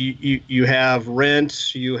have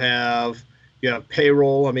rent, you have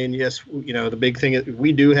payroll. I mean, yes, the big thing is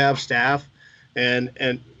we do have staff, and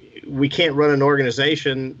we can't run an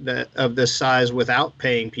organization of this size without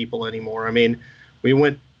paying people anymore. I mean, we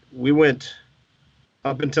went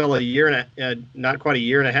up until not quite a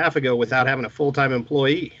year and a half ago without having a full-time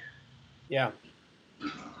employee. Yeah.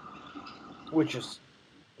 Which is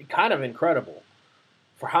kind of incredible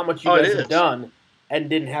for how much you guys have done and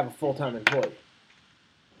didn't have a full-time employee.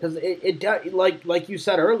 Because it like you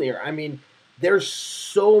said earlier, I mean, there's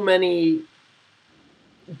so many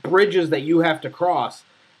bridges that you have to cross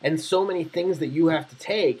and so many things that you have to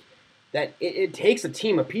take that it takes a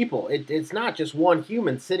team of people. It's not just one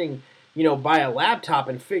human sitting, by a laptop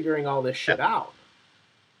and figuring all this shit out.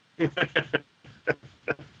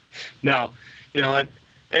 No,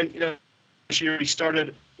 this year we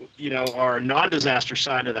started, our non-disaster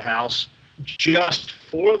side of the house just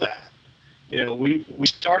for that. We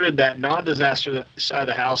started that non-disaster side of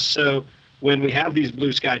the house so when we have these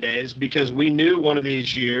blue sky days, because we knew one of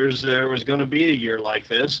these years there was going to be a year like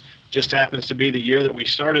this. Just happens to be the year that we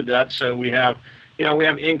started that, so we have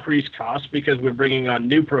increased costs because we're bringing on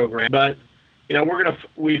new programs. But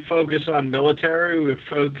we focus on military, we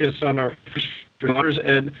focus on our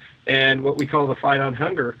and what we call the fight on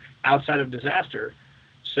hunger outside of disaster.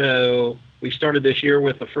 So we started this year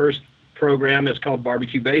with the first program. It's called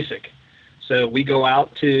Barbecue Basic. So we go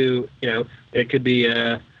out to, it could be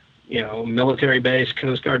a, military base,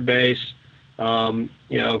 Coast Guard base,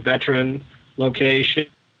 veteran location,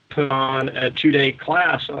 put on a 2-day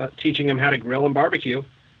class teaching them how to grill and barbecue,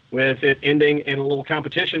 with it ending in a little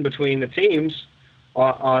competition between the teams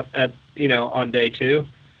on day 2.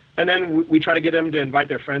 And then we try to get them to invite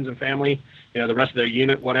their friends and family, the rest of their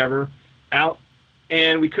unit, whatever, out,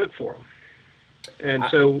 and we cook for them. And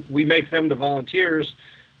so we make them the volunteers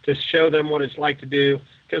to show them what it's like to do.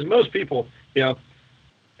 Because most people,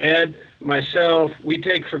 Ed, myself, we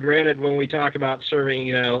take for granted when we talk about serving,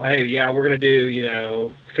 hey, yeah, we're going to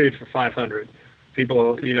do, food for 500.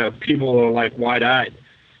 People are like wide-eyed.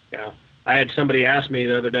 I had somebody ask me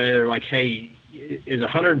the other day, they're like, hey, is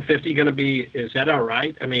 150 going to be, is that all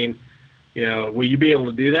right? I mean, will you be able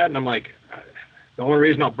to do that? And I'm like, the only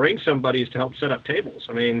reason I'll bring somebody is to help set up tables.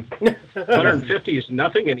 I mean, 150 is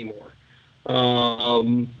nothing anymore.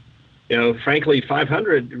 Frankly,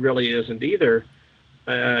 500 really isn't either.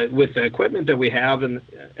 with the equipment that we have and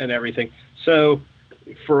everything. So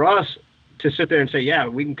for us to sit there and say, yeah,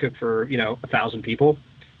 we can cook for 1,000 people,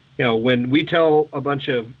 when we tell a bunch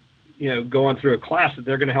of going through a class that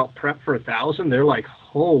they're going to help prep for 1,000, they're like,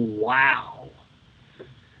 oh wow.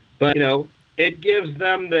 But it gives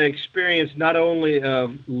them the experience not only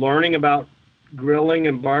of learning about grilling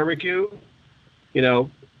and barbecue,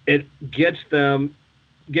 it gets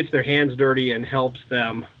their hands dirty and helps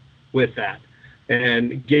them with that,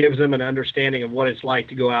 and gives them an understanding of what it's like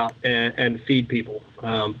to go out and feed people.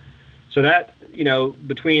 So that,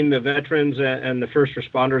 between the veterans and the first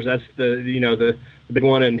responders, that's the big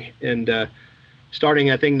one. And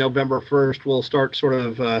starting, I think, November 1st, we'll start sort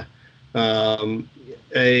of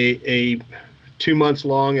a 2 months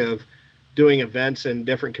long of doing events in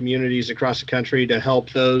different communities across the country to help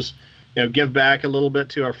those, give back a little bit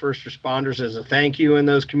to our first responders as a thank you in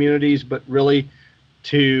those communities, but really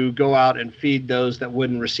to go out and feed those that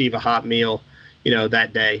wouldn't receive a hot meal,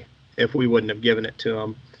 that day if we wouldn't have given it to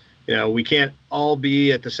them. We can't all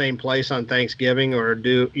be at the same place on Thanksgiving or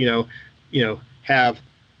have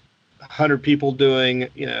 100 people doing,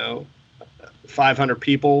 500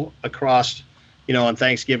 people across, on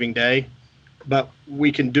Thanksgiving Day, but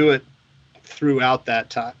we can do it throughout that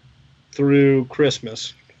time, through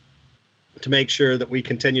Christmas, to make sure that we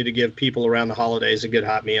continue to give people around the holidays a good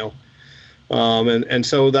hot meal. And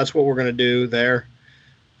so that's what we're going to do there.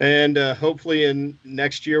 And hopefully in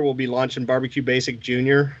next year, we'll be launching Barbecue Basic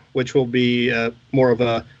Junior, which will be more of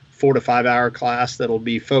a 4 to 5 hour class that'll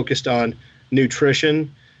be focused on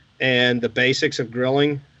nutrition and the basics of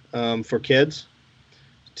grilling for kids,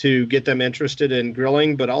 to get them interested in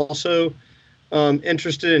grilling, but also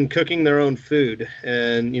interested in cooking their own food.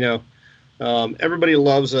 And, everybody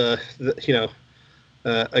loves a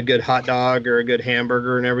good hot dog or a good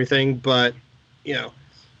hamburger and everything, but,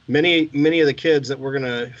 many of the kids that we're going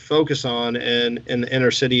to focus on in the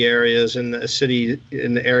inner city areas, in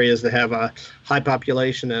the areas that have a high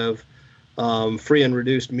population of free and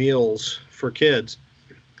reduced meals for kids,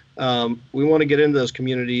 we want to get into those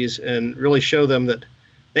communities and really show them that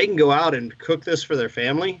they can go out and cook this for their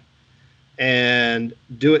family and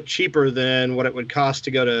do it cheaper than what it would cost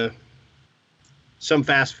to go to some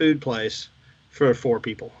fast food place for 4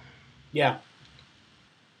 people. Yeah.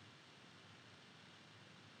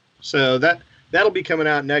 So that'll be coming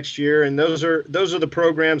out next year, and those are the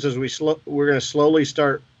programs as we're going to slowly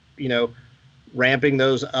start, ramping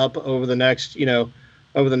those up over the next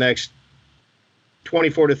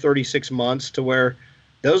 24 to 36 months, to where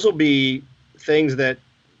those will be things that,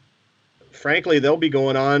 frankly, they'll be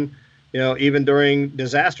going on, even during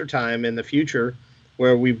disaster time in the future,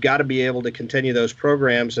 where we've got to be able to continue those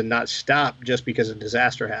programs and not stop just because a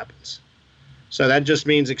disaster happens. So that just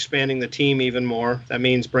means expanding the team even more. That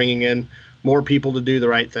means bringing in more people to do the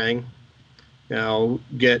right thing.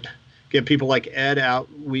 Get people like Ed out.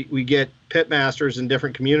 We get pit masters in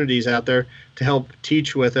different communities out there to help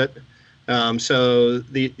teach with it. So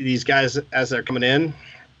these guys, as they're coming in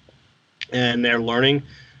and they're learning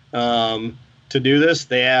to do this,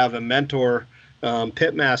 they have a mentor,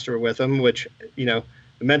 pit master with them, which, the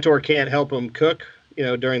mentor can't help them cook,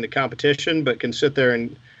 during the competition, but can sit there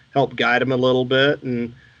and help guide them a little bit.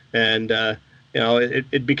 And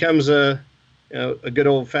it becomes a good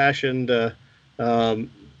old fashioned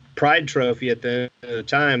pride trophy at the end of the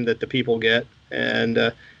time that the people get. And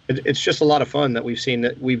it's just a lot of fun that we've seen.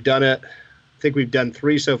 That we've done it. I think we've done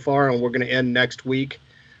 3 so far, and we're going to end next week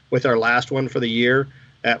with our last one for the year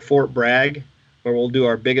at Fort Bragg, where we'll do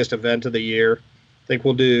our biggest event of the year. I think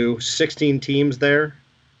we'll do 16 teams there.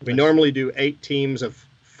 We normally do 8 teams of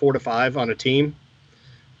 4 to 5 on a team.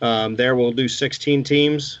 There we'll do 16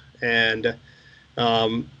 teams, and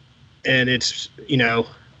it's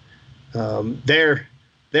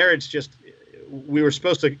there it's just, we were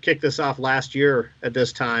supposed to kick this off last year at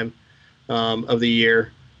this time of the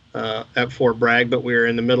year at Fort Bragg, but we were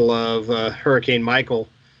in the middle of Hurricane Michael,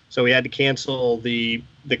 so we had to cancel the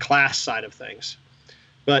class side of things.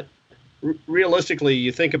 But realistically,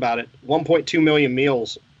 you think about it, 1.2 million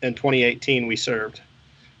meals in 2018 we served,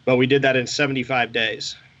 but we did that in 75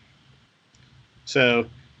 days. So,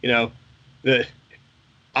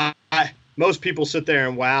 most people sit there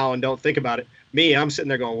and wow and don't think about it. Me, I'm sitting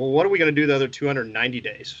there going, well, what are we going to do the other 290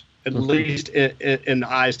 days? At least in the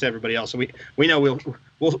eyes to everybody else. So we know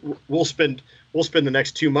we'll spend the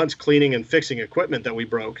next 2 months cleaning and fixing equipment that we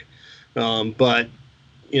broke. But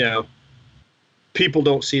people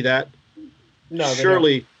don't see that. No,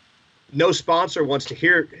 surely no sponsor wants to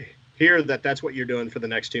hear that that's what you're doing for the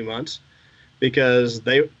next 2 months, because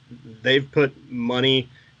they've put money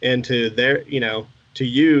into to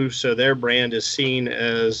you, so their brand is seen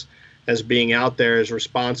as being out there, as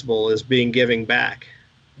responsible, as being giving back.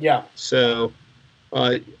 Yeah. So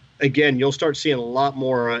again, you'll start seeing a lot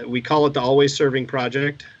more. We call it the Always Serving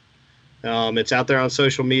Project. It's out there on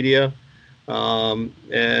social media,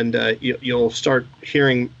 and you'll start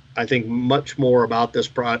hearing, I think, much more about this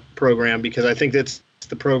program, because I think that's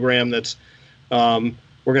the program that's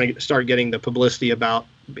we're going to start getting the publicity about,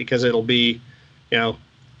 because it'll be,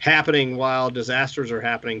 happening while disasters are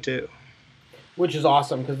happening too. Which is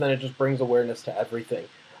awesome, because then it just brings awareness to everything.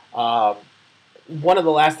 One of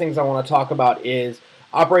the last things I want to talk about is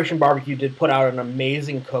Operation Barbecue did put out an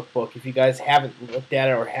amazing cookbook. If you guys haven't looked at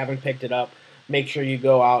it or haven't picked it up, make sure you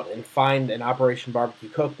go out and find an Operation Barbecue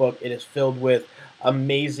cookbook. It is filled with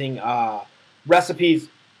amazing recipes,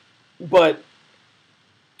 but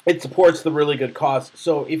it supports the really good cause.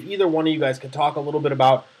 So if either one of you guys could talk a little bit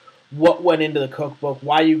about what went into the cookbook,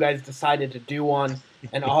 why you guys decided to do one,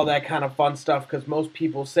 and all that kind of fun stuff, because most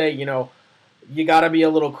people say, you got to be a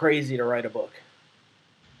little crazy to write a book.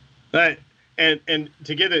 Right. And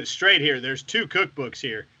to get it straight here, there's two cookbooks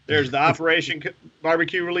here. There's the Operation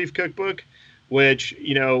Barbecue Relief Cookbook, which,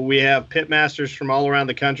 we have pitmasters from all around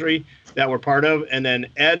the country that we're part of, and then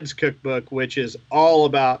Ed's cookbook, which is all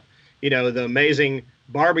about, the amazing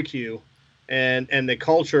barbecue and the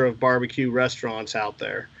culture of barbecue restaurants out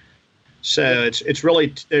there. So it's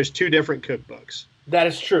really, there's two different cookbooks. That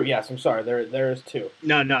is true. Yes, I'm sorry. There is two.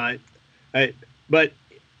 No. But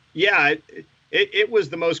yeah, it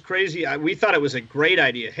was the most crazy. We thought it was a great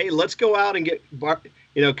idea. Hey, let's go out and get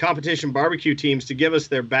competition barbecue teams to give us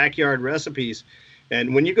their backyard recipes.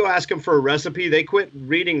 And when you go ask them for a recipe, they quit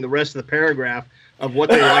reading the rest of the paragraph of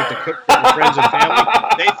what they like to cook for their friends and family.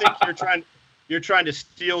 They think you're trying to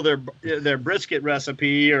steal their brisket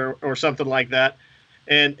recipe or something like that.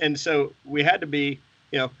 And so we had to be,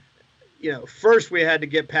 first we had to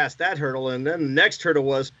get past that hurdle, and then the next hurdle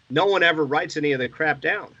was no one ever writes any of the crap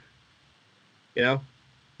down.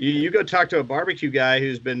 You go talk to a barbecue guy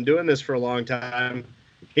who's been doing this for a long time.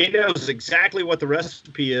 He knows exactly what the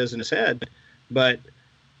recipe is in his head, but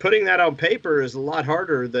putting that on paper is a lot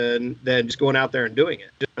harder than just going out there and doing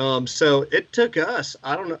it. So it took us,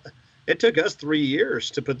 it took us 3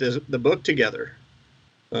 years to put the book together.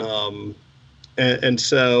 And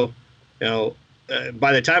so,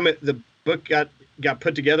 by the time the book got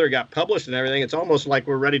put together, got published and everything, it's almost like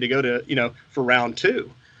we're ready to go to, for round 2.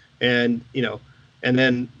 And, and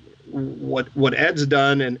then what Ed's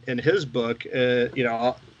done in his book,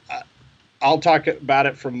 I'll talk about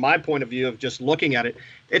it from my point of view of just looking at it.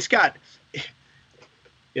 It's got,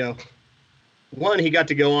 one, he got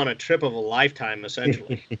to go on a trip of a lifetime,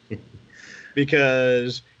 essentially,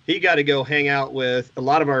 because he got to go hang out with a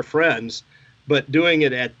lot of our friends, but doing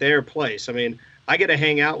it at their place. I mean, I get to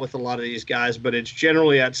hang out with a lot of these guys, but it's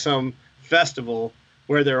generally at some festival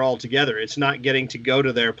where they're all together. It's not getting to go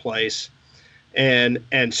to their place and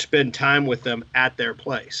spend time with them at their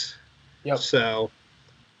place. Yep. So,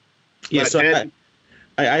 yeah. So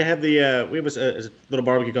I have we have a little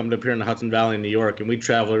barbecue company up here in the Hudson Valley in New York, and we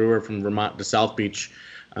travel everywhere from Vermont to South Beach.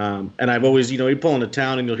 And I've always, you pull into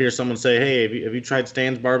town and you'll hear someone say, "Hey, have you tried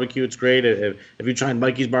Stan's barbecue? It's great. Have you tried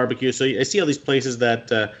Mikey's barbecue?" So I see all these places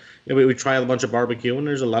that we try a bunch of barbecue, and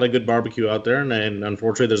there's a lot of good barbecue out there, and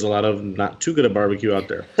unfortunately, there's a lot of not too good of barbecue out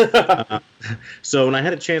there. So when I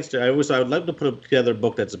had a chance to, I would love to put together a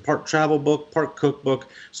book that's a part travel book, part cookbook,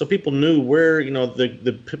 so people knew where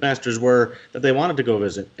the pitmasters were that they wanted to go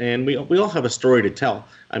visit, and we all have a story to tell.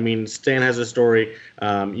 I mean, Stan has a story.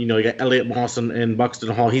 You got Elliot Moss in Buxton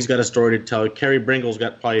Hall. He's got a story to tell. Kerry Bringle's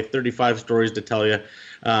got probably 35 stories to tell you.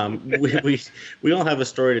 We all have a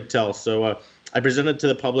story to tell. So I presented to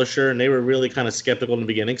the publisher, and they were really kind of skeptical in the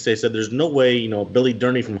beginning, because they said there's no way, Billy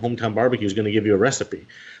Durney from Hometown Barbecue is going to give you a recipe.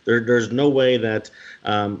 There's no way that,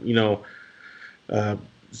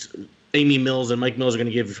 Amy Mills and Mike Mills are going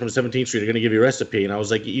to give you from 17th Street are going to give you a recipe. And I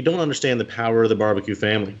was like, you don't understand the power of the barbecue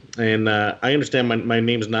family. And I understand my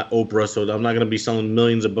name's not Oprah, so I'm not going to be selling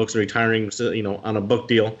millions of books and retiring, on a book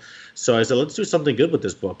deal. So I said, let's do something good with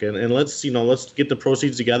this book, and let's get the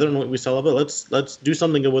proceeds together, and what we sell of it, let's do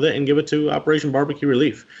something good with it and give it to Operation Barbecue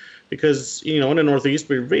Relief, because in the Northeast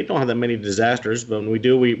we really don't have that many disasters, but when we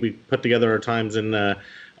do, we put together our times and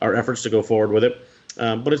our efforts to go forward with it.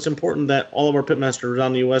 But it's important that all of our pitmasters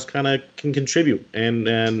around the U.S. kind of can contribute, and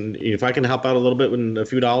if I can help out a little bit with a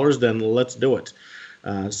few dollars, then let's do it.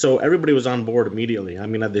 So everybody was on board immediately. I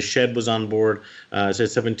mean, the Shed was on board. It said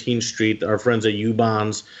 17th Street. Our friends at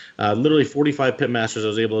U-Bonds, literally 45 pitmasters I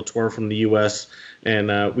was able to tour from the U.S.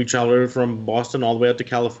 And we traveled from Boston all the way up to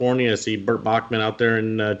California to see Burt Bachman out there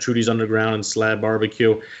in Trudy's Underground and Slab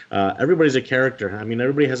Barbecue. Everybody's a character. I mean,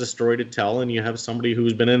 everybody has a story to tell, and you have somebody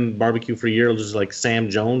who's been in barbecue for years, just like Sam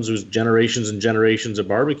Jones, who's generations and generations of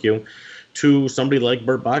barbecue, to somebody like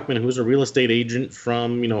Burt Bachman, who's a real estate agent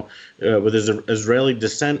from, with his Israeli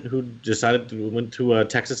descent, who decided to went to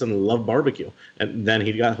Texas and loved barbecue, and then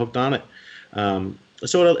he got hooked on it.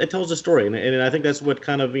 So it tells a story, and I think that's what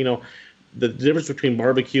kind of, the difference between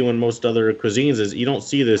barbecue and most other cuisines is you don't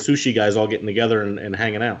see the sushi guys all getting together and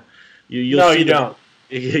hanging out. You don't.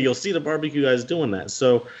 You'll see the barbecue guys doing that.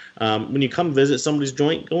 So when you come visit somebody's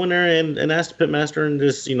joint, go in there and ask the pitmaster and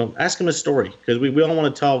just, ask him a story, because we all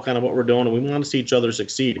want to tell kind of what we're doing, and we want to see each other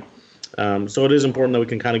succeed. So it is important that we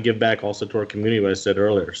can kind of give back also to our community, what I said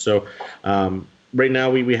earlier. So right now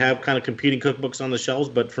we have kind of competing cookbooks on the shelves,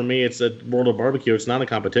 but for me, it's a world of barbecue. It's not a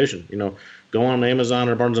competition. Go on Amazon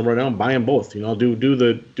or Barnes & Noble right now and buy them both. Do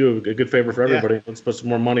a good favor for everybody. Yeah. Let's put some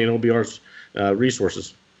more money in OBR's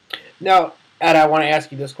resources. Now, Ed, I want to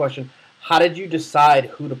ask you this question. How did you decide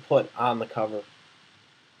who to put on the cover?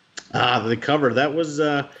 The cover, that was...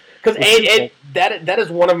 Because that is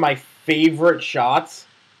one of my favorite shots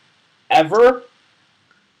ever.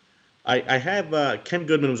 I have Ken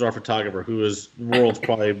Goodman, was our photographer, who is the world's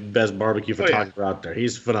probably best barbecue photographer out there.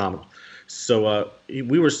 He's phenomenal. So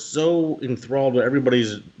we were so enthralled with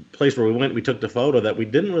everybody's place where we went. We took the photo that we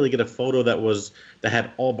didn't really get a photo that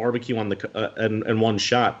had all barbecue on the in one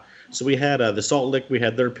shot. So we had the Salt Lick, we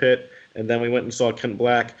had their pit, and then we went and saw Kent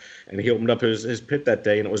Black, and he opened up his pit that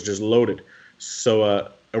day, and it was just loaded. So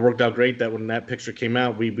it worked out great that when that picture came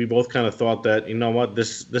out, we both kind of thought that,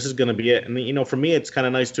 this is going to be it. And, for me, it's kind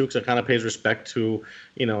of nice, too, because it kind of pays respect to,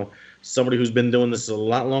 somebody who's been doing this a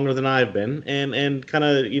lot longer than I've been, and kind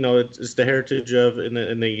of, it's the heritage of, in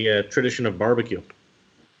the tradition of barbecue.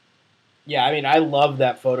 Yeah, I mean, I love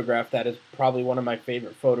that photograph. That is probably one of my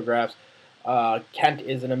favorite photographs. Kent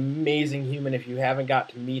is an amazing human. If you haven't got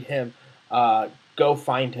to meet him, go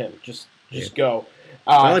find him. Just go.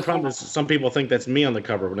 The only problem is some people think that's me on the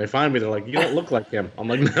cover. When they find me, they're like, "You don't look like him." I'm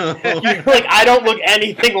like, "No." You're like, I don't look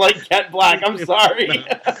anything like Kent Black. I'm sorry.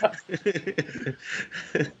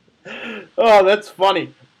 Oh, that's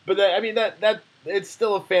funny. But that it's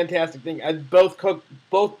still a fantastic thing. And both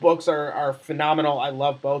books are phenomenal. I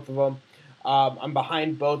love both of them. I'm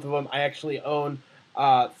behind both of them. I actually own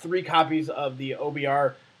 3 copies of the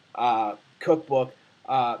OBR cookbook,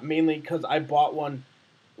 mainly because I bought one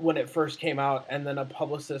when it first came out, and then a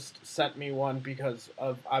publicist sent me one because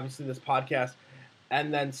of obviously this podcast,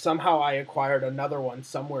 and then somehow I acquired another one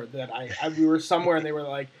somewhere that we were somewhere and they were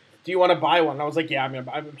like, "Do you want to buy one?" And I was like, "Yeah, I'm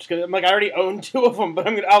just gonna." I'm like, I already own 2 of them, but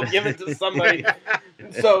I'll give it to somebody.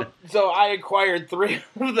 So I acquired 3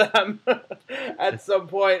 of them at some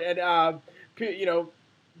point, and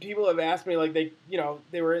people have asked me, like,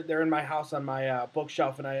 they're in my house on my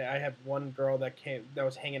bookshelf, and I have one girl that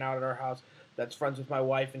was hanging out at our house that's friends with my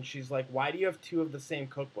wife, and she's like, "Why do you have 2 of the same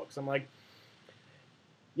cookbooks?" I'm like,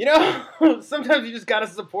 sometimes you just gotta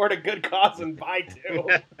support a good cause and buy 2.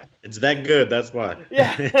 It's that good, that's why.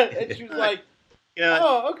 Yeah, and she was like,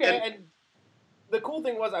 "Oh, okay." And the cool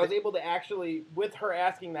thing was I was able to actually, with her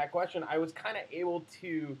asking that question, I was kind of able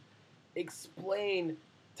to explain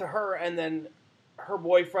to her and then her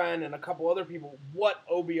boyfriend and a couple other people what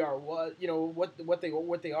OBR was, what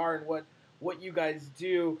they are and what you guys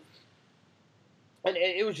do. And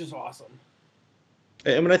it was just awesome.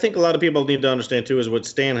 I mean, I think a lot of people need to understand, too, is what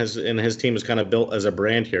Stan and his team has kind of built as a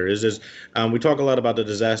brand here. We talk a lot about the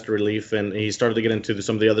disaster relief, and he started to get into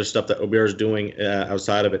some of the other stuff that OBR is doing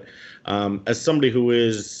outside of it. As somebody who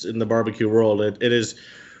is in the barbecue world, it is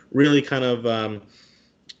really kind of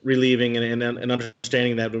relieving and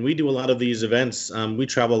understanding that when we do a lot of these events, we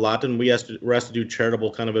travel a lot, and we're asked to do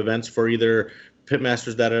charitable kind of events for either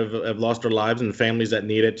pitmasters that have lost their lives and families that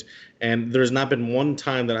need it. And there's not been one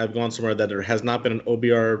time that I've gone somewhere that there has not been an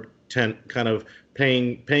OBR tent kind of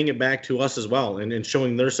paying it back to us as well and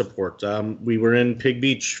showing their support. We were in Pig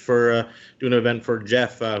Beach for doing an event for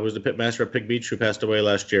Jeff, who was the pitmaster at Pig Beach, who passed away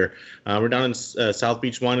last year. We're down in South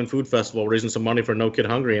Beach Wine and Food Festival raising some money for No Kid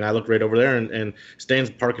Hungry, and I looked right over there, and Stan's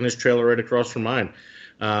parking his trailer right across from mine.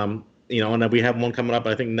 And then we have one coming up,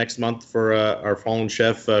 I think, next month for our fallen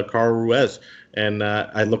chef, Carl Ruiz. And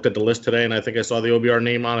I looked at the list today, and I think I saw the OBR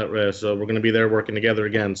name on it. So we're going to be there working together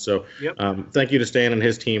again. So thank you to Stan and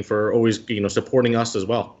his team for always, supporting us as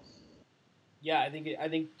well. Yeah, I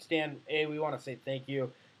think Stan, we want to say thank you.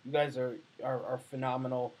 You guys are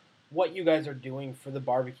phenomenal. what you guys are doing for the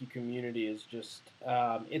barbecue community is just,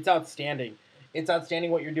 it's outstanding. It's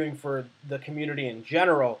outstanding what you're doing for the community in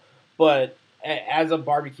general, but as a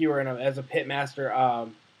barbecuer and as a pit master,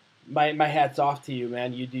 my hat's off to you,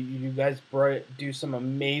 man. You guys do some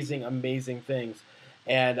amazing things,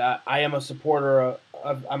 and I am a supporter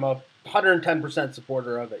of I'm a 110%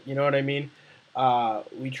 supporter of it. You know what I mean?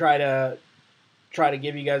 We try to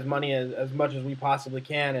give you guys money as much as we possibly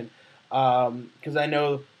can, and because I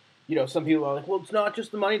know, some people are like, well, it's not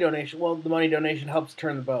just the money donation. Well, the money donation helps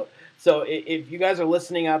turn the boat. So if you guys are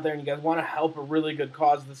listening out there and you guys want to help a really good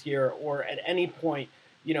cause this year, or at any point,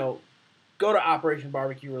 go to Operation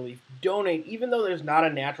Barbecue Relief, donate. Even though there's not a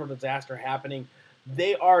natural disaster happening,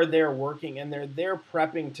 they are there working, and they're there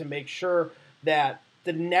prepping to make sure that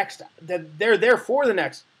they're there for the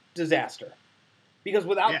next disaster. Because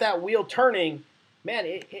without that wheel turning, man,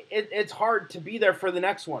 it's hard to be there for the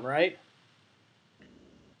next one, right?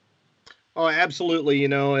 Oh, absolutely.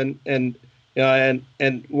 And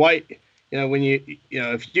White, when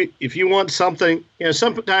if you want something,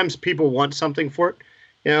 sometimes people want something for it.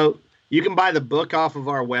 You can buy the book off of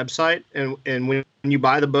our website, and when you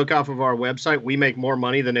buy the book off of our website, we make more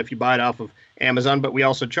money than if you buy it off of Amazon, but we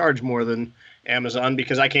also charge more than Amazon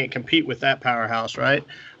because I can't compete with that powerhouse, right?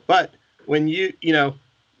 But when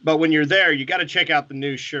but when you're there, you got to check out the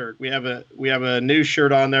new shirt. We have a new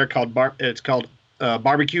shirt on there called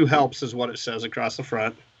Barbecue Helps is what it says across the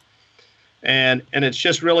front. And it's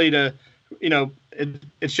just really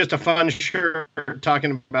it's just a fun shirt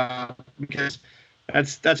talking about, because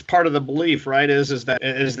that's part of the belief, right? Is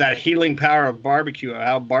that healing power of barbecue,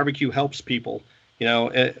 how barbecue helps people,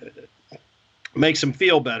 it makes them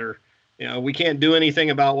feel better. We can't do anything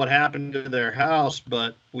about what happened to their house,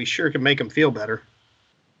 but we sure can make them feel better.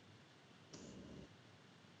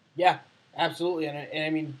 Yeah, absolutely. And I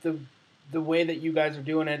mean, the way that you guys are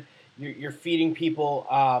doing it, you're feeding people.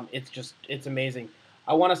 It's amazing.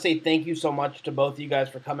 I want to say thank you so much to both of you guys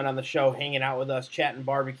for coming on the show, hanging out with us, chatting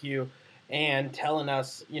barbecue, and telling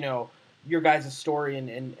us, your guys' story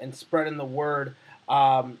and spreading the word.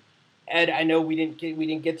 Ed, I know we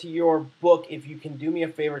didn't get to your book. If you can do me a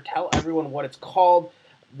favor, tell everyone what it's called.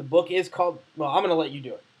 The book is called. Well, I'm going to let you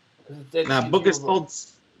do it. The book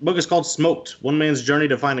is called Smoked: One Man's Journey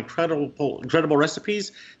to Find Incredible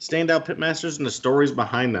Recipes, Standout Pitmasters, and the Stories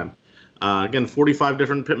Behind Them. Again, 45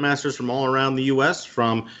 different pitmasters from all around the U.S.,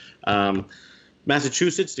 from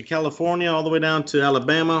Massachusetts to California, all the way down to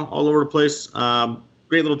Alabama, all over the place.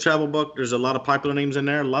 Great little travel book. There's a lot of popular names in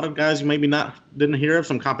there. A lot of guys you maybe didn't hear of.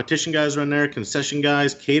 Some competition guys are in there, concession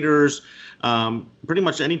guys, caterers. Pretty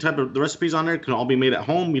much any type of the recipes on there can all be made at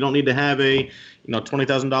home. You don't need to have a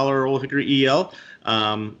 $20,000 Old Hickory EL.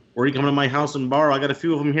 Or you come to my house and bar. I got a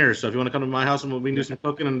few of them here. So if you want to come to my house and we can do some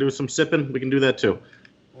cooking and do some sipping, we can do that too.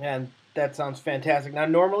 And that sounds fantastic. Now,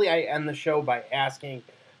 normally I end the show by asking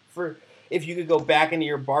for if you could go back into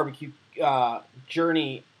your barbecue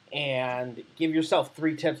journey and give yourself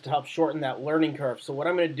 3 tips to help shorten that learning curve. So what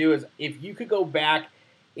I'm going to do is, if you could go back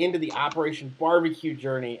into the Operation Barbecue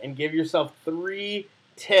journey and give yourself 3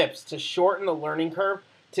 tips to shorten the learning curve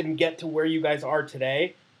to get to where you guys are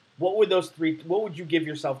today, what would you give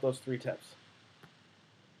yourself those 3 tips?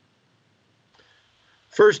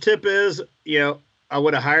 First tip is, I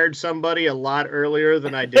would have hired somebody a lot earlier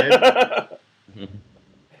than I did.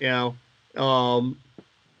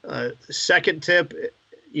 Second tip,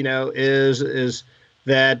 is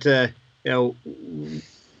that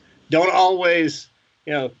don't always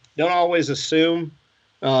assume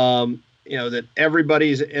that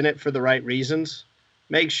everybody's in it for the right reasons.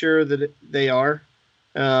 Make sure that they are.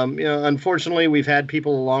 Unfortunately, we've had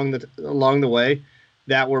people along the way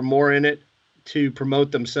that were more in it to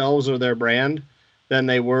promote themselves or their brand than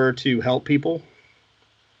they were to help people.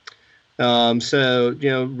 So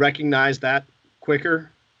recognize that quicker.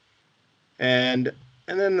 And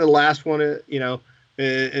then the last one,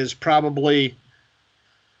 is probably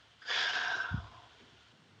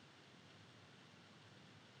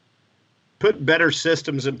put better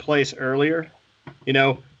systems in place earlier.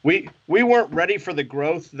 We weren't ready for the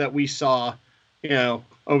growth that we saw,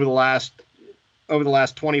 over the last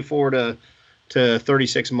 24 to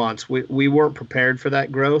 36 months. We weren't prepared for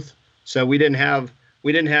that growth. So we didn't have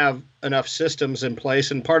enough systems in place,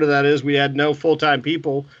 and part of that is we had no full-time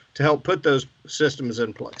people to help put those systems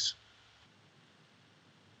in place.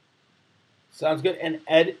 Sounds good. And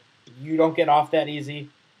Ed, you don't get off that easy.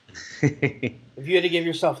 If you had to give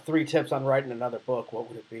yourself 3 tips on writing another book, what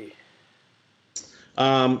would it be?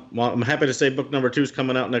 Well, I'm happy to say book number 2 is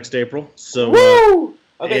coming out next April. So woo!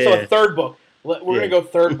 Okay, so a third book. We're gonna go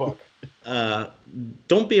third book.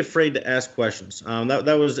 don't be afraid to ask questions.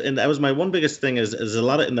 That was my one biggest thing is a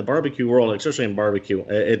lot of in the barbecue world, especially in barbecue,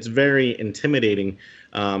 it's very intimidating.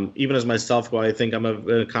 Even as myself, I think I'm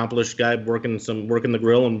an accomplished guy working the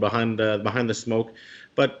grill and behind the smoke,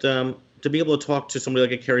 but to be able to talk to somebody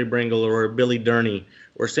like a Kerry Bringle or a Billy Durney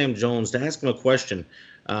or Sam Jones, to ask them a question.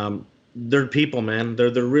 They're people, man.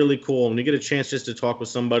 They're really cool. When you get a chance just to talk with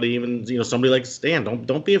somebody, even somebody like Stan,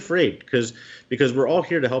 don't be afraid because we're all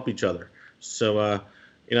here to help each other. So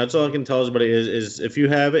that's all I can tell everybody is if you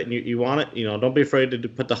have it and you want it, don't be afraid to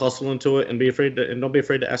put the hustle into it and don't be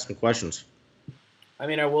afraid to ask some questions. I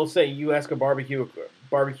mean, I will say, you ask a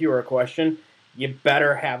barbecuer a question, you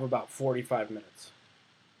better have about 45 minutes.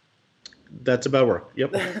 That's about work.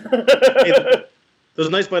 Yep. Hey, those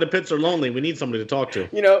nights by the pits are lonely. We need somebody to talk to.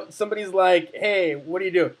 Somebody's like, "Hey, what do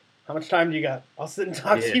you do? How much time do you got? I'll sit and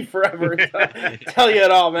talk to you forever and tell you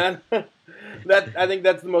it all, man." I think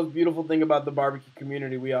that's the most beautiful thing about the barbecue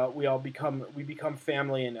community. We become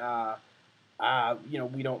family, and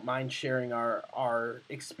we don't mind sharing our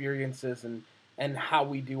experiences and how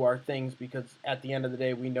we do our things, because at the end of the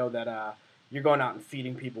day, we know that you're going out and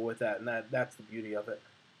feeding people with that, and that's the beauty of it.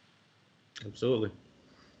 Absolutely.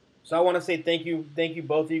 So I want to say thank you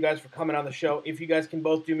both of you guys for coming on the show. If you guys can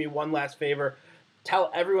both do me one last favor,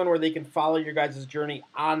 tell everyone where they can follow your guys' journey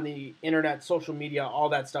on the internet, social media, all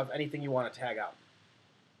that stuff, anything you want to tag out.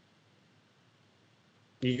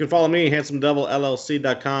 You can follow me,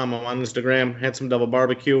 HandsomeDevilLLC.com. I'm on Instagram, Handsome Devil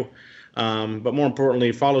Barbecue. But more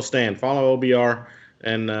importantly, follow Stan, follow OBR,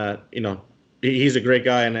 and he's a great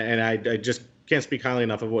guy, and I just can't speak highly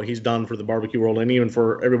enough of what he's done for the barbecue world and even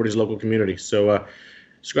for everybody's local community. So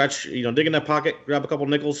scratch, dig in that pocket, grab a couple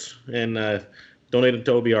nickels, and donate them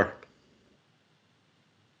to OBR.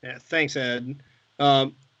 Yeah, thanks, Ed.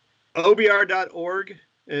 OBR.org,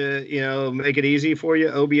 make it easy for you.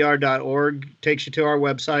 OBR.org takes you to our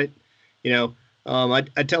website.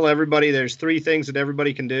 I tell everybody there's 3 things that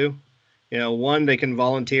everybody can do. One, they can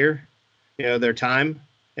volunteer, their time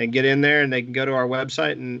and get in there, and they can go to our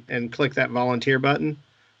website and click that volunteer button.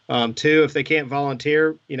 2, if they can't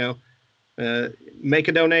volunteer, make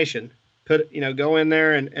a donation. Go in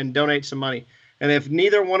there and donate some money. And if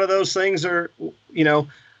neither one of those things are,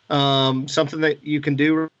 something that you can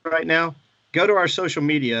do right now, go to our social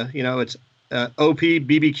media. It's OP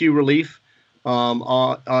BBQ Relief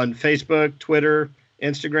on Facebook, Twitter,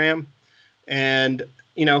 Instagram, and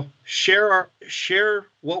share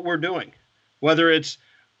what we're doing, whether it's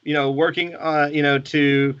working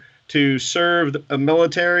to serve a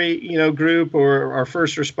military group or our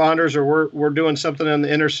first responders, or we're doing something in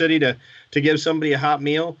the inner city to give somebody a hot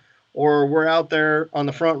meal, or we're out there on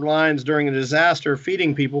the front lines during a disaster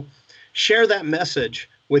feeding people. Share that message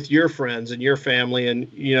with your friends and your family and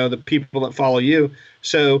the people that follow you,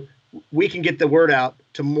 so we can get the word out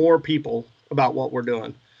to more people about what we're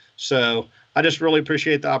doing. So I just really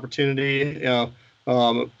appreciate the opportunity.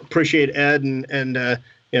 Appreciate Ed and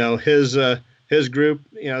his group.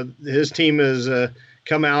 His team has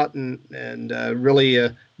come out and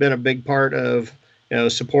really been a big part of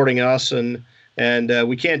supporting us, and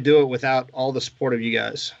we can't do it without all the support of you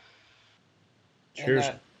guys. Cheers.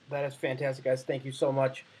 That is fantastic, guys. Thank you so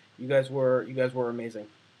much. You guys were amazing.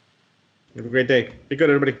 Have a great day. Be good,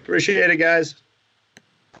 everybody. Appreciate it, guys.